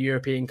from all the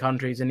European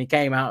countries, and he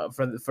came out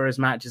for his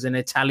match as an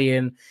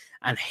Italian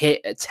and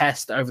hit a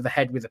Test over the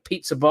head with a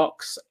pizza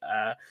box,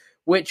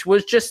 which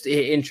was just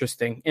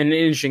interesting, an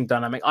interesting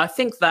dynamic. I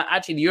think that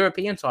actually the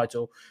European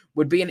title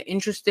would be an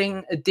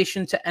interesting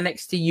addition to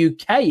NXT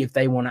UK if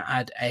they want to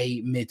add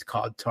a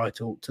mid-card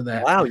title to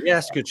their... Wow,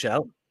 yes, good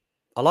shout.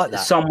 I like that.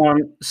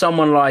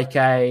 Someone like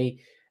a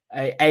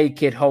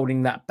Kid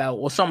holding that belt,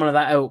 or someone of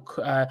that ilk.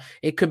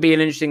 It could be an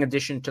interesting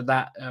addition to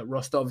that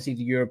roster. Obviously,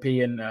 the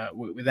European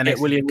with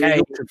NXT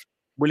UK.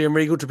 William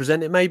Regal to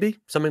present it, maybe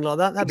something like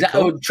that. That'd be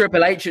cool.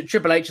 Triple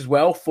H as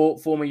well,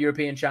 former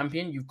European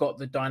champion. You've got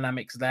the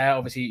dynamics there.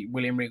 Obviously,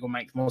 William Regal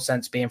makes more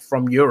sense being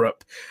from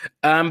Europe.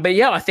 But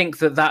yeah, I think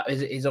that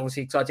is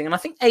obviously exciting. And I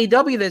think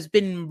AEW, there's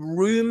been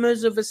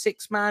rumors of a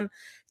 6-man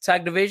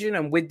tag division,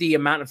 and with the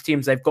amount of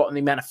teams they've got and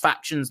the amount of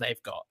factions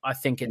they've got, I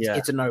think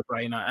it's a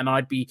no-brainer. And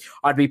I'd be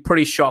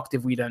pretty shocked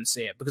if we don't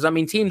see it, because I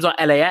mean, teams like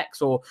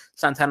LAX or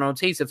Santana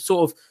Ortiz have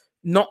sort of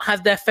not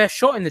had their fair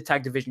shot in the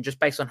tag division just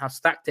based on how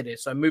stacked it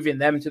is. So moving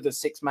them to the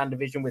 6-man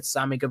division with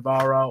Sammy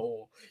Guevara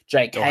or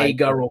Jake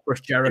Hager or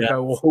Chris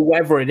Jericho or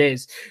whoever it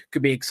is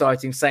could be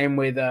exciting. Same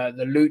with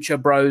the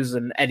Lucha Bros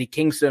and Eddie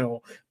Kingston,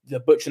 or the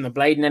Butch and the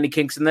Blade and Eddie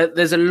Kingston.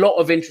 There's a lot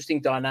of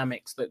interesting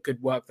dynamics that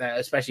could work there,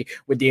 especially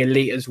with the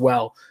Elite as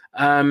well.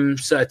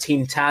 So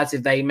Team Taz,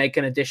 if they make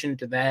an addition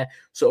to their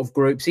sort of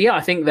group. So yeah, I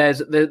think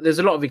there's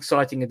a lot of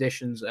exciting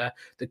additions that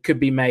could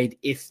be made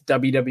if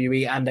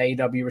WWE and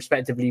AEW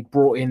respectively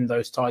brought in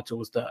those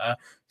titles that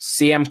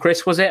CM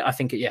Chris, was it? I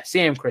think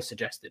CM Chris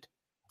suggested.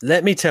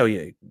 Let me tell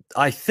you,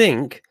 I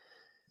think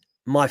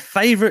my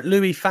favorite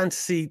Louis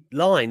fantasy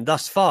line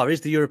thus far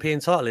is the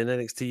European title in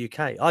NXT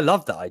UK. I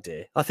love that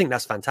idea. I think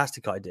that's a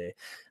fantastic idea.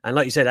 And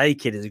like you said,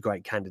 A-Kid is a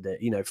great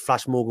candidate. You know,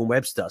 Flash Morgan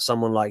Webster,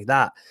 someone like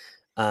that,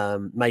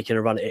 making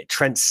a run at it.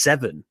 Trent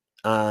Seven.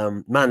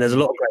 Man, there's a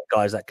lot of great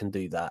guys that can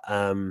do that.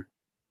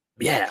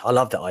 Yeah, I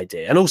love that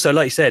idea. And also,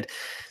 like you said,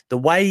 the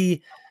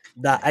way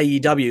that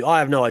AEW, I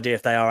have no idea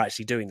if they are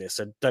actually doing this,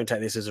 so don't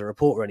take this as a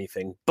report or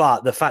anything,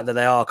 but the fact that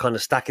they are kind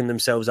of stacking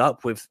themselves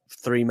up with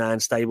 3-man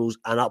stables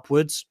and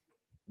upwards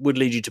would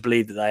lead you to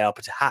believe that they are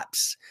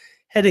perhaps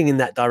heading in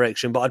that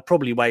direction. But I'd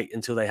probably wait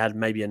until they had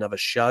maybe another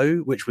show,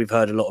 which we've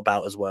heard a lot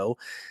about as well,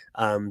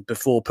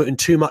 before putting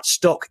too much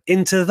stock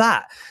into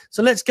that.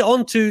 So let's get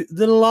on to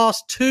the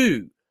last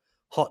 2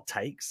 hot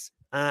takes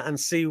and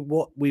see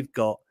what we've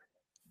got,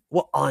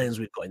 what irons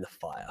we've got in the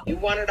fire. You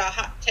wanted a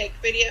hot take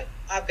video?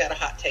 I've got a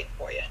hot take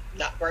for you.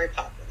 Not very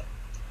popular.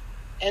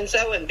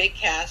 Enzo and Big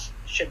Cass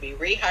should be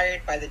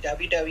rehired by the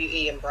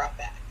WWE and brought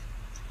back.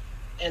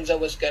 Enzo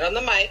was good on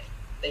the mic.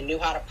 They knew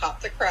how to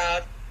pop the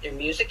crowd. Their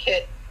music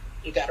hit.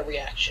 You got a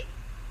reaction.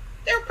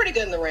 They were pretty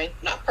good in the ring.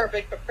 Not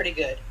perfect, but pretty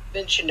good.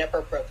 Vince should never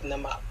have broken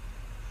them up.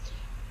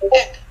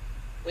 Heck,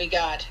 we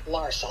got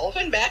Lars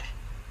Sullivan back.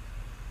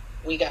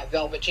 We got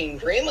Velveteen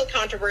Dream with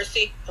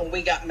controversy. And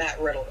we got Matt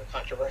Riddle with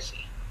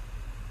controversy.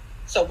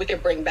 So we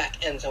could bring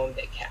back Enzo and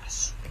Big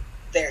Cass.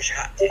 There's your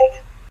hot take.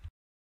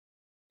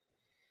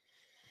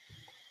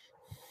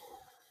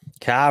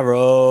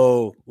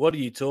 Carol, what are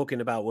you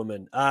talking about,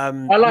 woman? I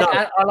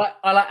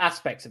like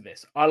aspects of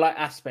this.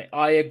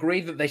 I agree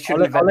that they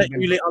should. I'll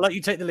let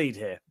you take the lead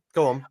here.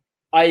 Go on.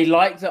 I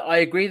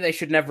agree they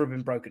should never have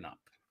been broken up.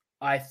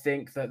 I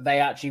think that they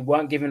actually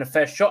weren't given a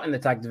fair shot in the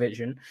tag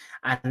division,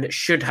 and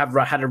should have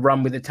had a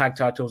run with the tag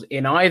titles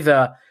in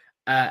either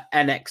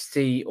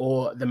NXT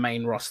or the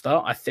main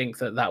roster. I think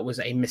that was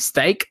a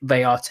mistake.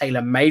 They are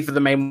tailor-made for the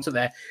main roster.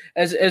 There,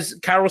 as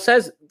Carol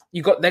says,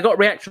 they got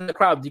reaction in the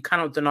crowd. You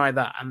cannot deny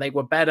that, and they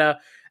were better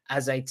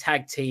as a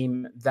tag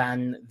team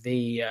than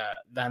the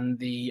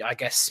I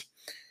guess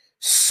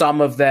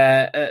some of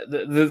their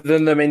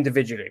than them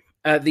individually.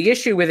 The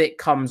issue with it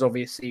comes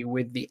obviously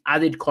with the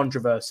added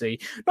controversy.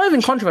 Not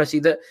even controversy,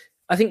 that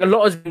I think a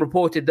lot has been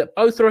reported that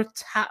both are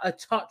a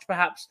touch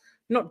perhaps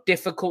not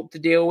difficult to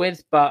deal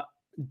with, but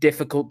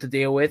difficult to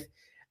deal with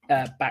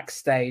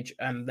backstage,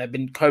 and there have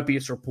been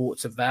copious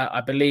reports of that.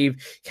 I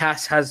believe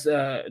Cass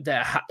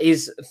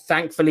is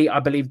thankfully, I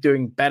believe,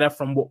 doing better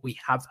from what we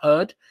have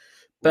heard.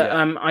 But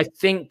I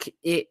think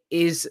it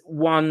is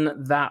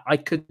one that I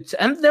could,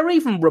 and there are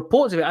even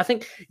reports of it. I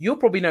think you'll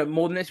probably know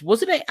more than this.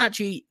 Wasn't it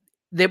actually?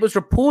 There was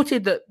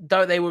reported that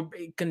though they were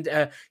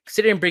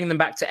considering bringing them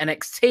back to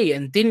NXT,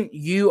 and didn't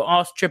you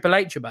ask Triple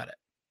H about it?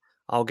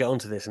 I'll get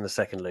onto this in a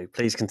second, Lou.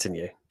 Please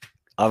continue.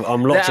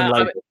 I'm locked and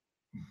loaded.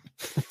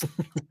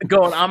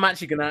 Go on.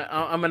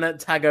 I'm gonna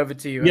tag over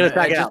to you. You're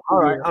gonna tag out. All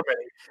right, I'm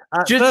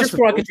ready. Just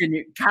before I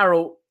continue,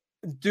 Carol,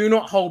 do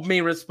not hold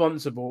me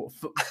responsible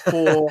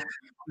for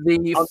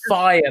the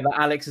fire that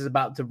Alex is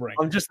about to bring.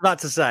 I'm just about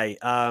to say,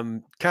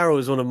 Carol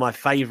is one of my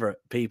favorite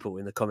people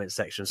in the comments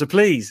section. So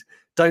please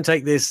don't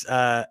take this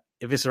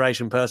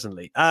evisceration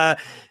personally.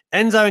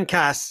 Enzo and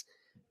Cass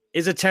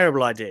is a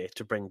terrible idea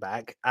to bring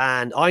back.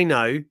 And I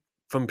know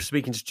from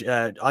speaking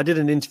to, I did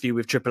an interview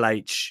with Triple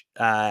H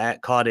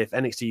at Cardiff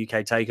NXT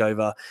UK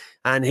TakeOver,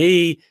 and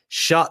he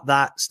shut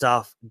that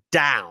stuff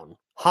down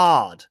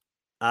hard.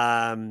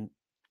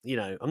 You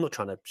know, I'm not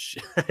trying to,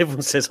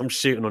 everyone says I'm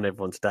shooting on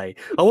everyone today.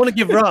 I want to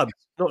give rubs,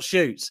 not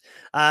shoots.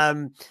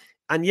 And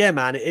yeah,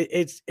 man,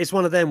 it's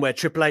one of them where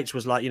Triple H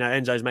was like, you know,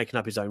 Enzo's making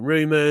up his own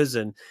rumors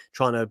and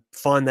trying to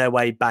find their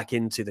way back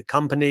into the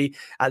company.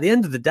 At the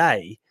end of the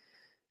day,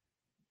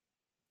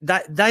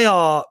 that they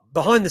are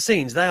behind the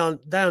scenes. They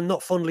are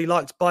not fondly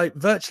liked by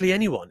virtually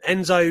anyone.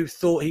 Enzo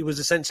thought he was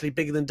essentially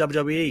bigger than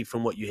WWE,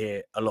 from what you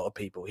hear a lot of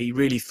people. He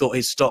really thought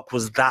his stock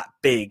was that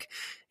big.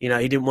 You know,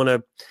 he didn't want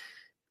to.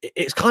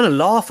 It's kind of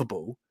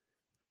laughable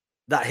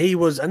that he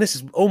was, and this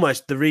is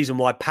almost the reason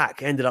why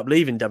Pac ended up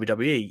leaving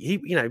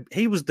WWE.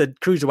 He was the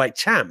cruiserweight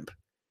champ.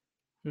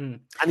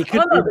 And he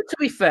could. But to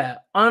be fair,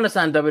 I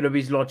understand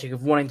WWE's logic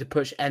of wanting to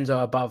push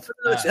Enzo above.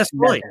 That's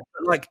fine.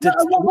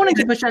 Wanting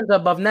to push Enzo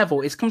above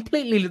Neville is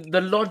completely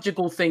the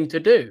logical thing to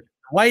do.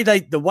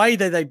 The way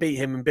that they beat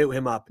him and built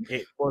him up,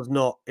 it was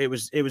not. It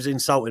was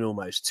insulting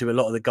almost to a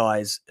lot of the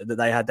guys that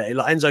they had there.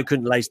 Like Enzo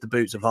couldn't lace the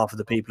boots of half of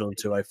the people on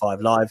 205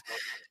 Live.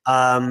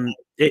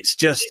 It's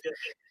just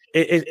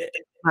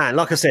man.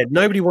 Like I said,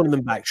 nobody wanted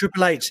them back.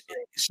 Triple H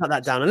shut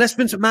that down. Unless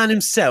Vince McMahon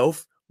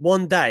himself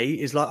one day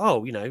is like,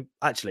 oh,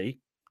 actually.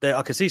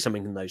 I can see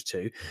something in those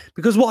two.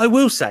 Because what I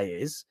will say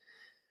is,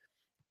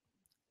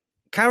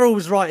 Carol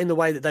was right in the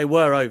way that they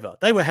were over.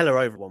 They were hella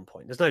over at one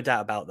point. There's no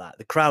doubt about that.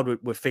 The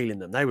crowd were feeling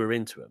them. They were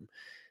into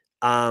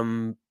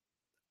them.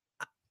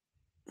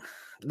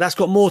 That's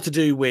got more to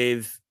do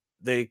with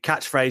the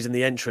catchphrase and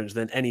the entrance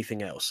than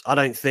anything else. I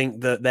don't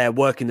think that their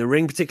work in the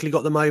ring particularly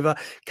got them over.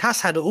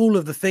 Cass had all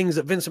of the things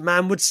that Vince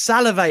McMahon would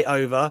salivate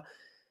over.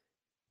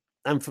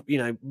 And,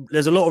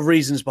 there's a lot of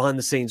reasons behind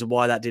the scenes of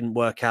why that didn't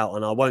work out.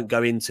 And I won't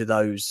go into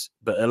those,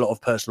 but a lot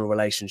of personal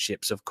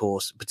relationships, of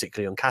course,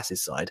 particularly on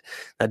Cass's side,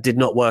 that did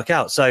not work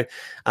out. So,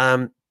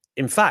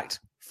 in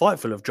fact,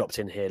 Fightful have dropped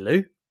in here,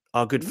 Lou,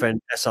 our good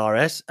friend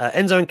SRS.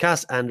 Enzo and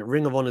Cass and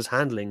Ring of Honor's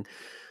handling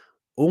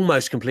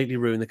almost completely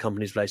ruined the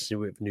company's relationship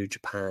with New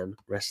Japan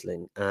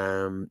Wrestling.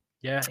 That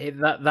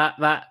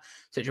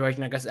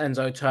situation, I guess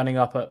Enzo turning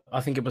up at,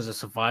 I think it was a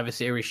Survivor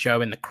Series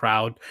show in the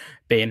crowd,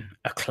 being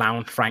a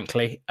clown,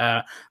 frankly,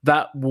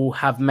 that will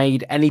have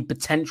made any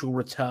potential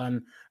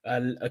return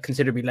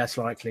considerably less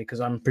likely, because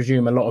I'm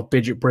presume a lot of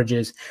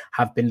bridges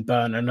have been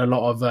burned, and a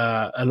lot of.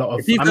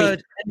 If you've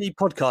heard any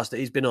podcast that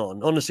he's been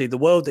on, honestly, the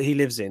world that he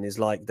lives in is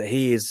like that.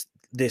 He is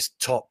this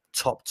top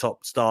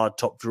star,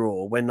 top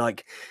drawer, when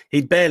like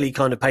he'd barely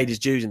kind of paid his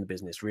dues in the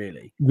business,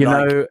 really.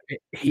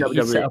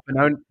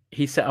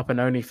 He set up an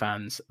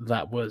OnlyFans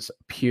that was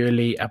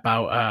purely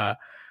about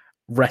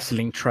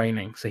wrestling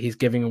training. So he's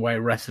giving away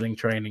wrestling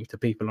training to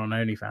people on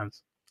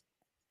OnlyFans.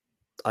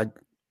 I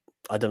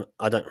don't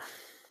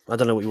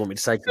know what you want me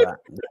to say to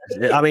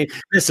that. I mean,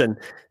 listen.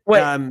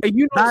 Wait, are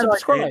you not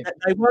subscribed?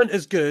 They weren't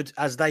as good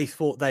as they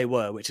thought they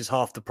were, which is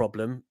half the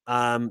problem.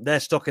 Their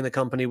stock in the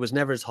company was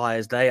never as high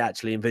as they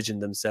actually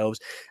envisioned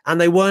themselves,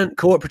 and they weren't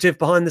cooperative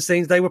behind the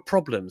scenes. They were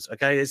problems.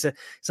 Okay, it's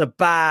a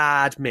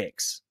bad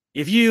mix.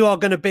 If you are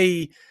going to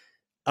be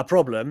a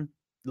problem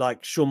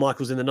like Shawn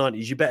Michaels in the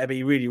 90s, you better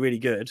be really, really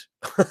good,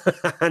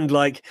 and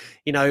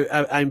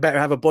and better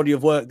have a body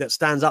of work that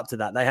stands up to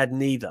that. They had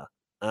neither.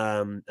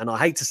 And I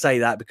hate to say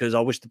that because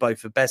I wish the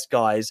both the best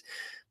guys,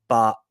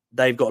 but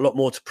they've got a lot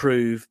more to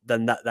prove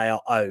than that they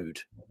are owed.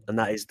 And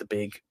that is the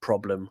big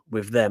problem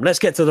with them. Let's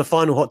get to the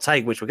final hot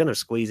take, which we're going to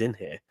squeeze in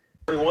here.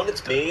 Everyone,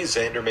 it's me,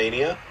 Xander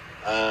Mania.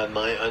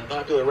 My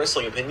unpopular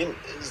wrestling opinion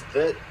is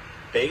that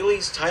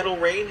Bayley's title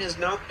reign has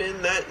not been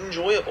that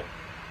enjoyable.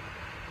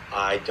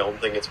 I don't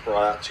think it's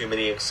brought out too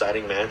many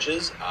exciting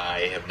matches.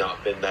 I have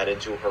not been that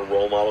into her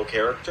role model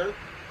character.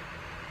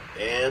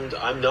 And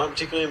I'm not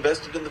particularly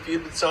invested in the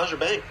feud with Sasha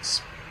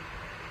Banks.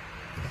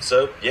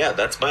 So, yeah,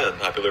 that's my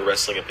unpopular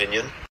wrestling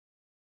opinion.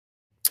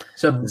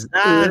 So,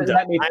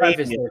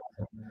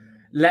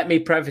 let me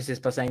preface this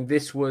by saying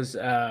this was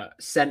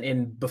sent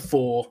in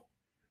before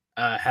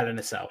Hell in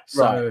a Cell.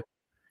 So, right.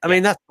 I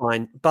mean, that's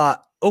fine.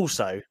 But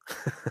also,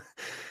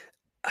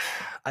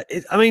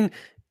 he's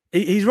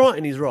right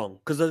and he's wrong,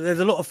 because there's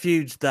a lot of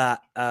feuds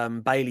that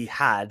Bayley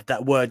had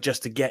that were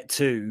just to get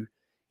to,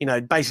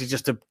 basically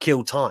just to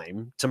kill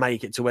time to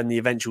make it to when the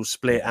eventual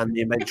split and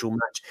the eventual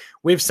match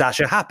with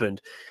Sasha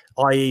happened,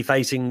 i.e.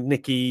 facing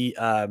Nikki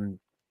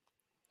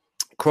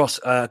Cross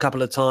a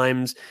couple of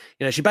times.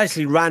 She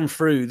basically ran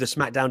through the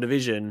SmackDown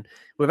division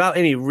without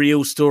any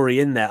real story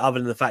in there, other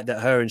than the fact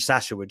that her and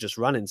Sasha were just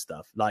running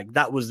stuff. Like,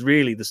 that was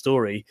really the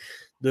story.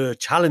 The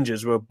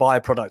challenges were a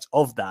byproduct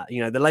of that.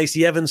 The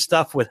Lacey Evans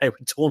stuff where they were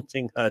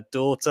taunting her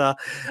daughter.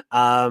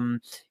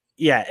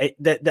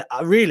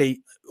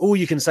 Really, all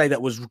you can say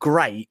that was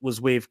great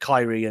was with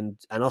Kyrie and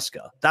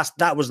Asuka.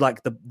 That was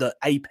like the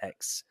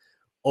apex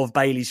of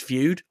Bayley's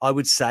feud, I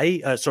would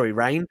say.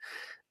 Reign.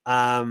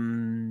 I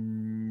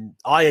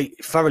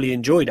thoroughly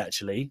enjoyed,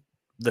 actually,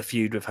 the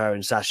feud with her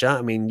and Sasha.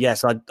 I mean,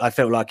 yes, I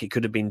felt like it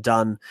could have been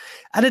done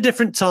at a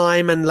different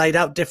time and laid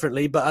out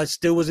differently, but I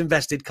still was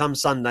invested come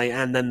Sunday,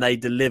 and then they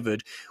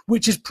delivered,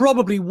 which is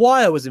probably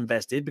why I was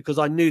invested, because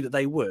I knew that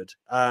they would.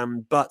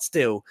 But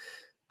still,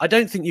 I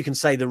don't think you can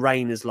say the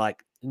reign is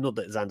like, not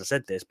that Xander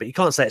said this, but you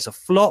can't say it's a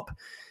flop.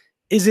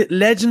 Is it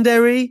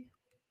legendary?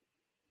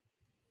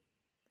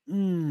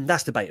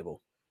 That's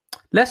debatable.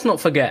 Let's not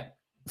forget,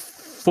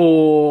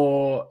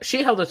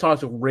 she held the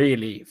title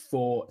really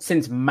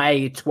since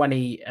May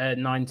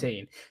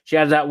 2019. She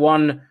had that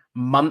 1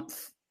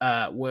 month,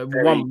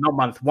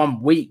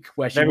 1 week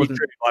where she wasn't.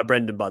 Very by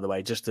Brendan, by the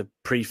way, just to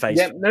preface.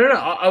 Yeah, no.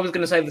 I was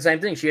going to say the same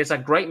thing. She has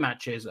had great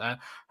matches.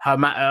 Her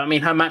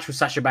match with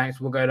Sasha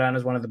Banks will go down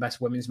as one of the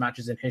best women's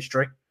matches in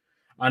history.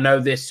 I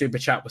know this super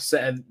chat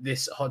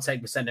this hot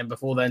take was sent in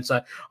before then,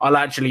 so I'll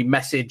actually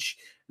message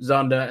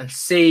Xander and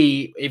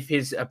see if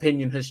his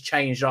opinion has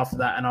changed after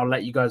that. And I'll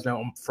let you guys know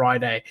on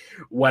Friday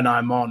when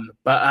I'm on.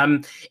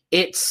 But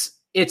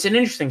it's an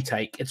interesting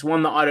take. It's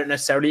one that I don't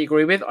necessarily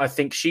agree with. I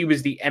think she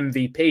was the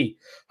MVP,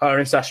 her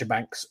and Sasha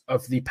Banks,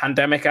 of the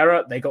pandemic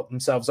era. They got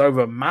themselves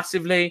over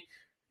massively.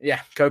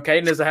 Yeah,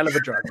 cocaine is a hell of a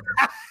drug.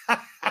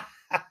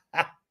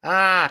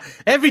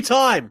 Every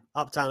time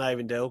Uptown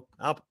Avondale,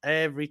 up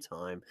every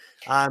time.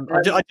 I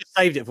just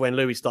saved it for when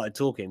Louis started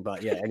talking,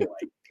 but yeah.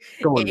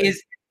 Anyway,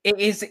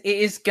 it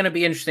is going to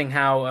be interesting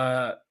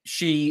how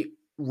she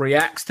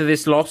reacts to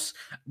this loss.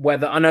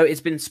 Whether I know it's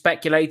been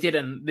speculated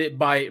and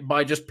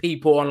by just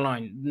people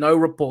online, no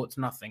reports,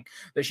 nothing,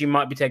 that she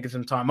might be taking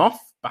some time off.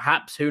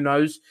 Perhaps, who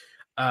knows?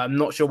 I'm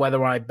not sure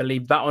whether I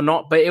believe that or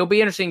not, but it'll be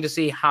interesting to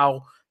see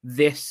how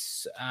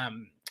this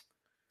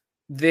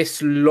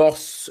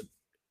loss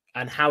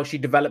and how she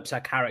develops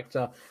her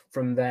character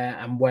from there,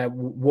 and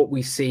what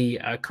we see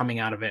coming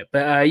out of it.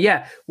 But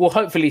yeah, we'll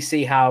hopefully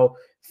see how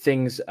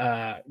things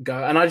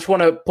go. And I just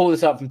want to pull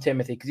this up from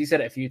Timothy, because he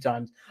said it a few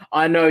times.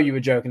 I know you were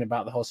joking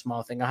about the whole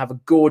smile thing. I have a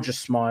gorgeous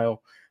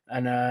smile,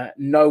 and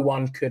no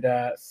one could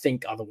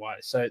think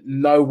otherwise. So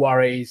no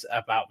worries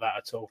about that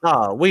at all.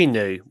 Oh, we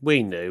knew.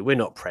 We're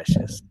not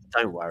precious.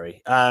 Don't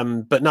worry.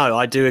 But no,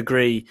 I do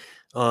agree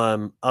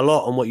a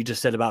lot on what you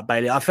just said about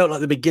Bayley. I felt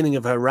like the beginning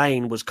of her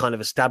reign was kind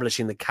of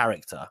establishing the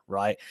character,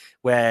 right?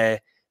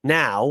 Where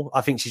now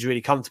I think she's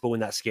really comfortable in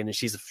that skin, and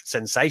she's a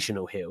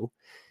sensational heel.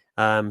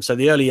 So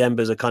the early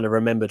embers are kind of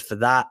remembered for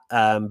that.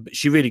 But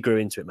she really grew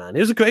into it, man. It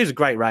was a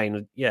great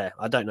reign. Yeah,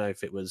 I don't know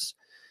if it was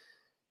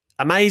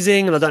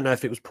amazing, and I don't know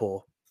if it was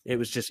poor. It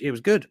was good.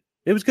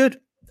 It was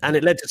good. And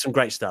it led to some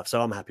great stuff,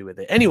 so I'm happy with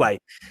it. Anyway,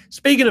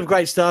 speaking of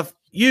great stuff,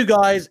 you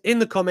guys in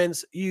the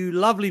comments, you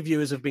lovely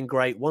viewers have been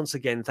great. Once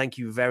again, thank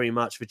you very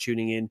much for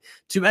tuning in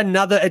to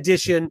another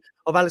edition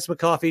of Alex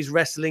McCarthy's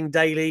Wrestling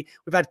Daily.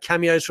 We've had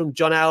cameos from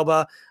John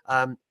Alba,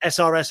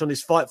 SRS on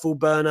his Fightful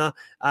burner.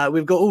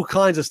 We've got all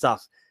kinds of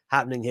stuff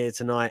happening here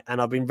tonight,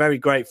 and I've been very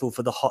grateful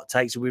for the hot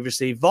takes that we've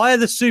received via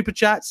the super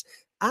chats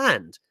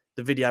and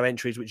the video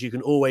entries, which you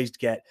can always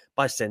get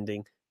by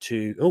sending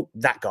to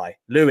that guy,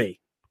 Louis.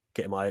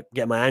 Get my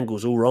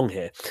angles all wrong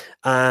here.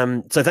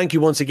 So thank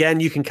you once again.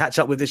 You can catch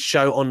up with this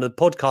show on the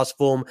podcast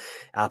form,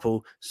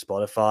 Apple,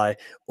 Spotify,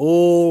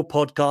 all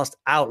podcast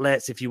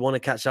outlets if you want to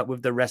catch up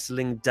with the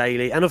Wrestling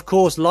Daily. And of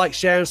course, like,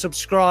 share, and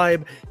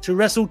subscribe to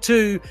Wrestle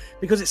 2,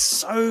 because it's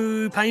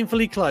so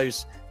painfully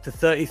close to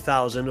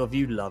 30,000 of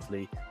you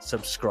lovely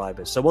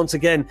subscribers. So once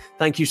again,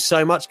 thank you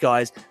so much,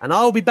 guys. And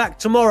I'll be back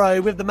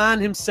tomorrow with the man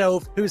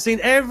himself who has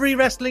seen every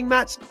wrestling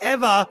match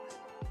ever,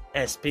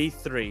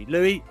 SP3.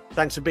 Louis,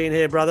 thanks for being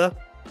here, brother.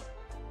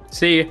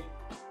 See you.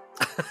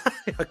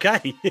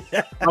 Okay.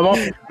 I'm off.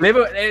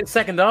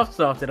 Second half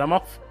started. I'm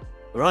off.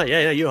 All right.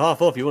 Yeah, you're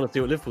half off. You want to see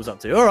what Liverpool's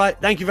up to. All right.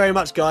 Thank you very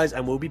much, guys,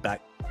 and we'll be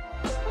back.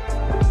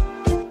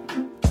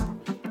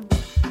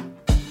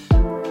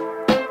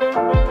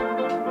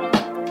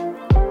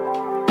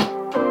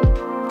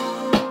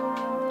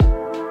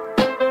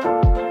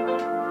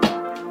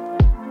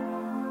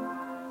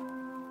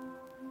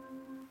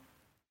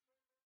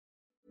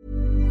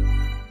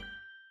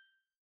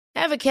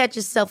 Ever catch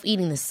yourself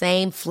eating the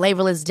same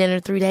flavorless dinner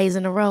 3 days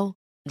in a row?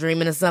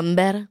 Dreaming of something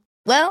better?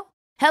 Well,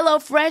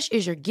 HelloFresh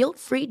is your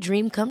guilt-free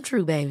dream come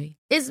true, baby.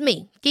 It's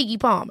me, Keke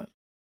Palmer.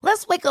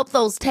 Let's wake up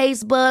those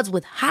taste buds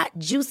with hot,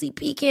 juicy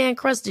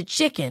pecan-crusted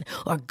chicken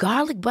or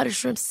garlic butter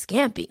shrimp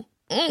scampi.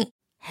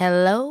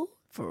 Hello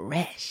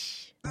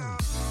Fresh.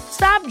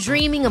 Stop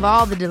dreaming of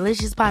all the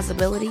delicious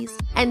possibilities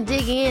and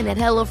dig in at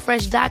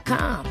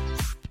HelloFresh.com.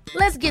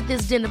 Let's get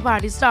this dinner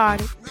party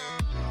started.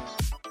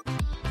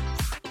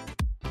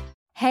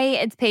 Hey,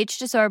 it's Paige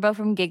DeSorbo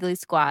from Giggly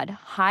Squad.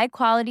 High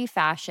quality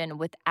fashion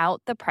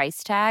without the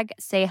price tag.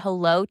 Say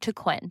hello to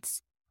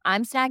Quince.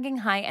 I'm snagging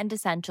high-end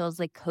essentials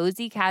like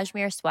cozy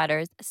cashmere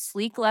sweaters,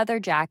 sleek leather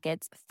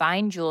jackets,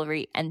 fine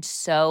jewelry, and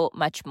so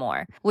much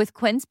more. With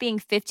Quince being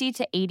 50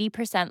 to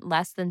 80%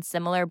 less than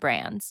similar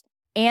brands.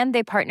 And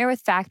they partner with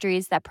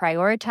factories that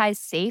prioritize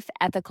safe,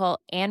 ethical,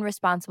 and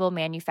responsible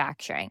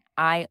manufacturing.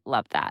 I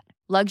love that.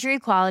 Luxury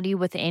quality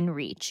within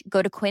reach.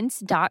 Go to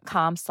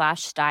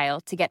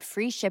quince.com/style to get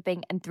free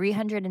shipping and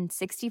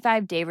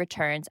 365-day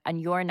returns on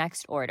your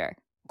next order.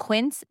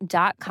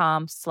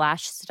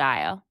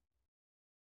 Quince.com/style.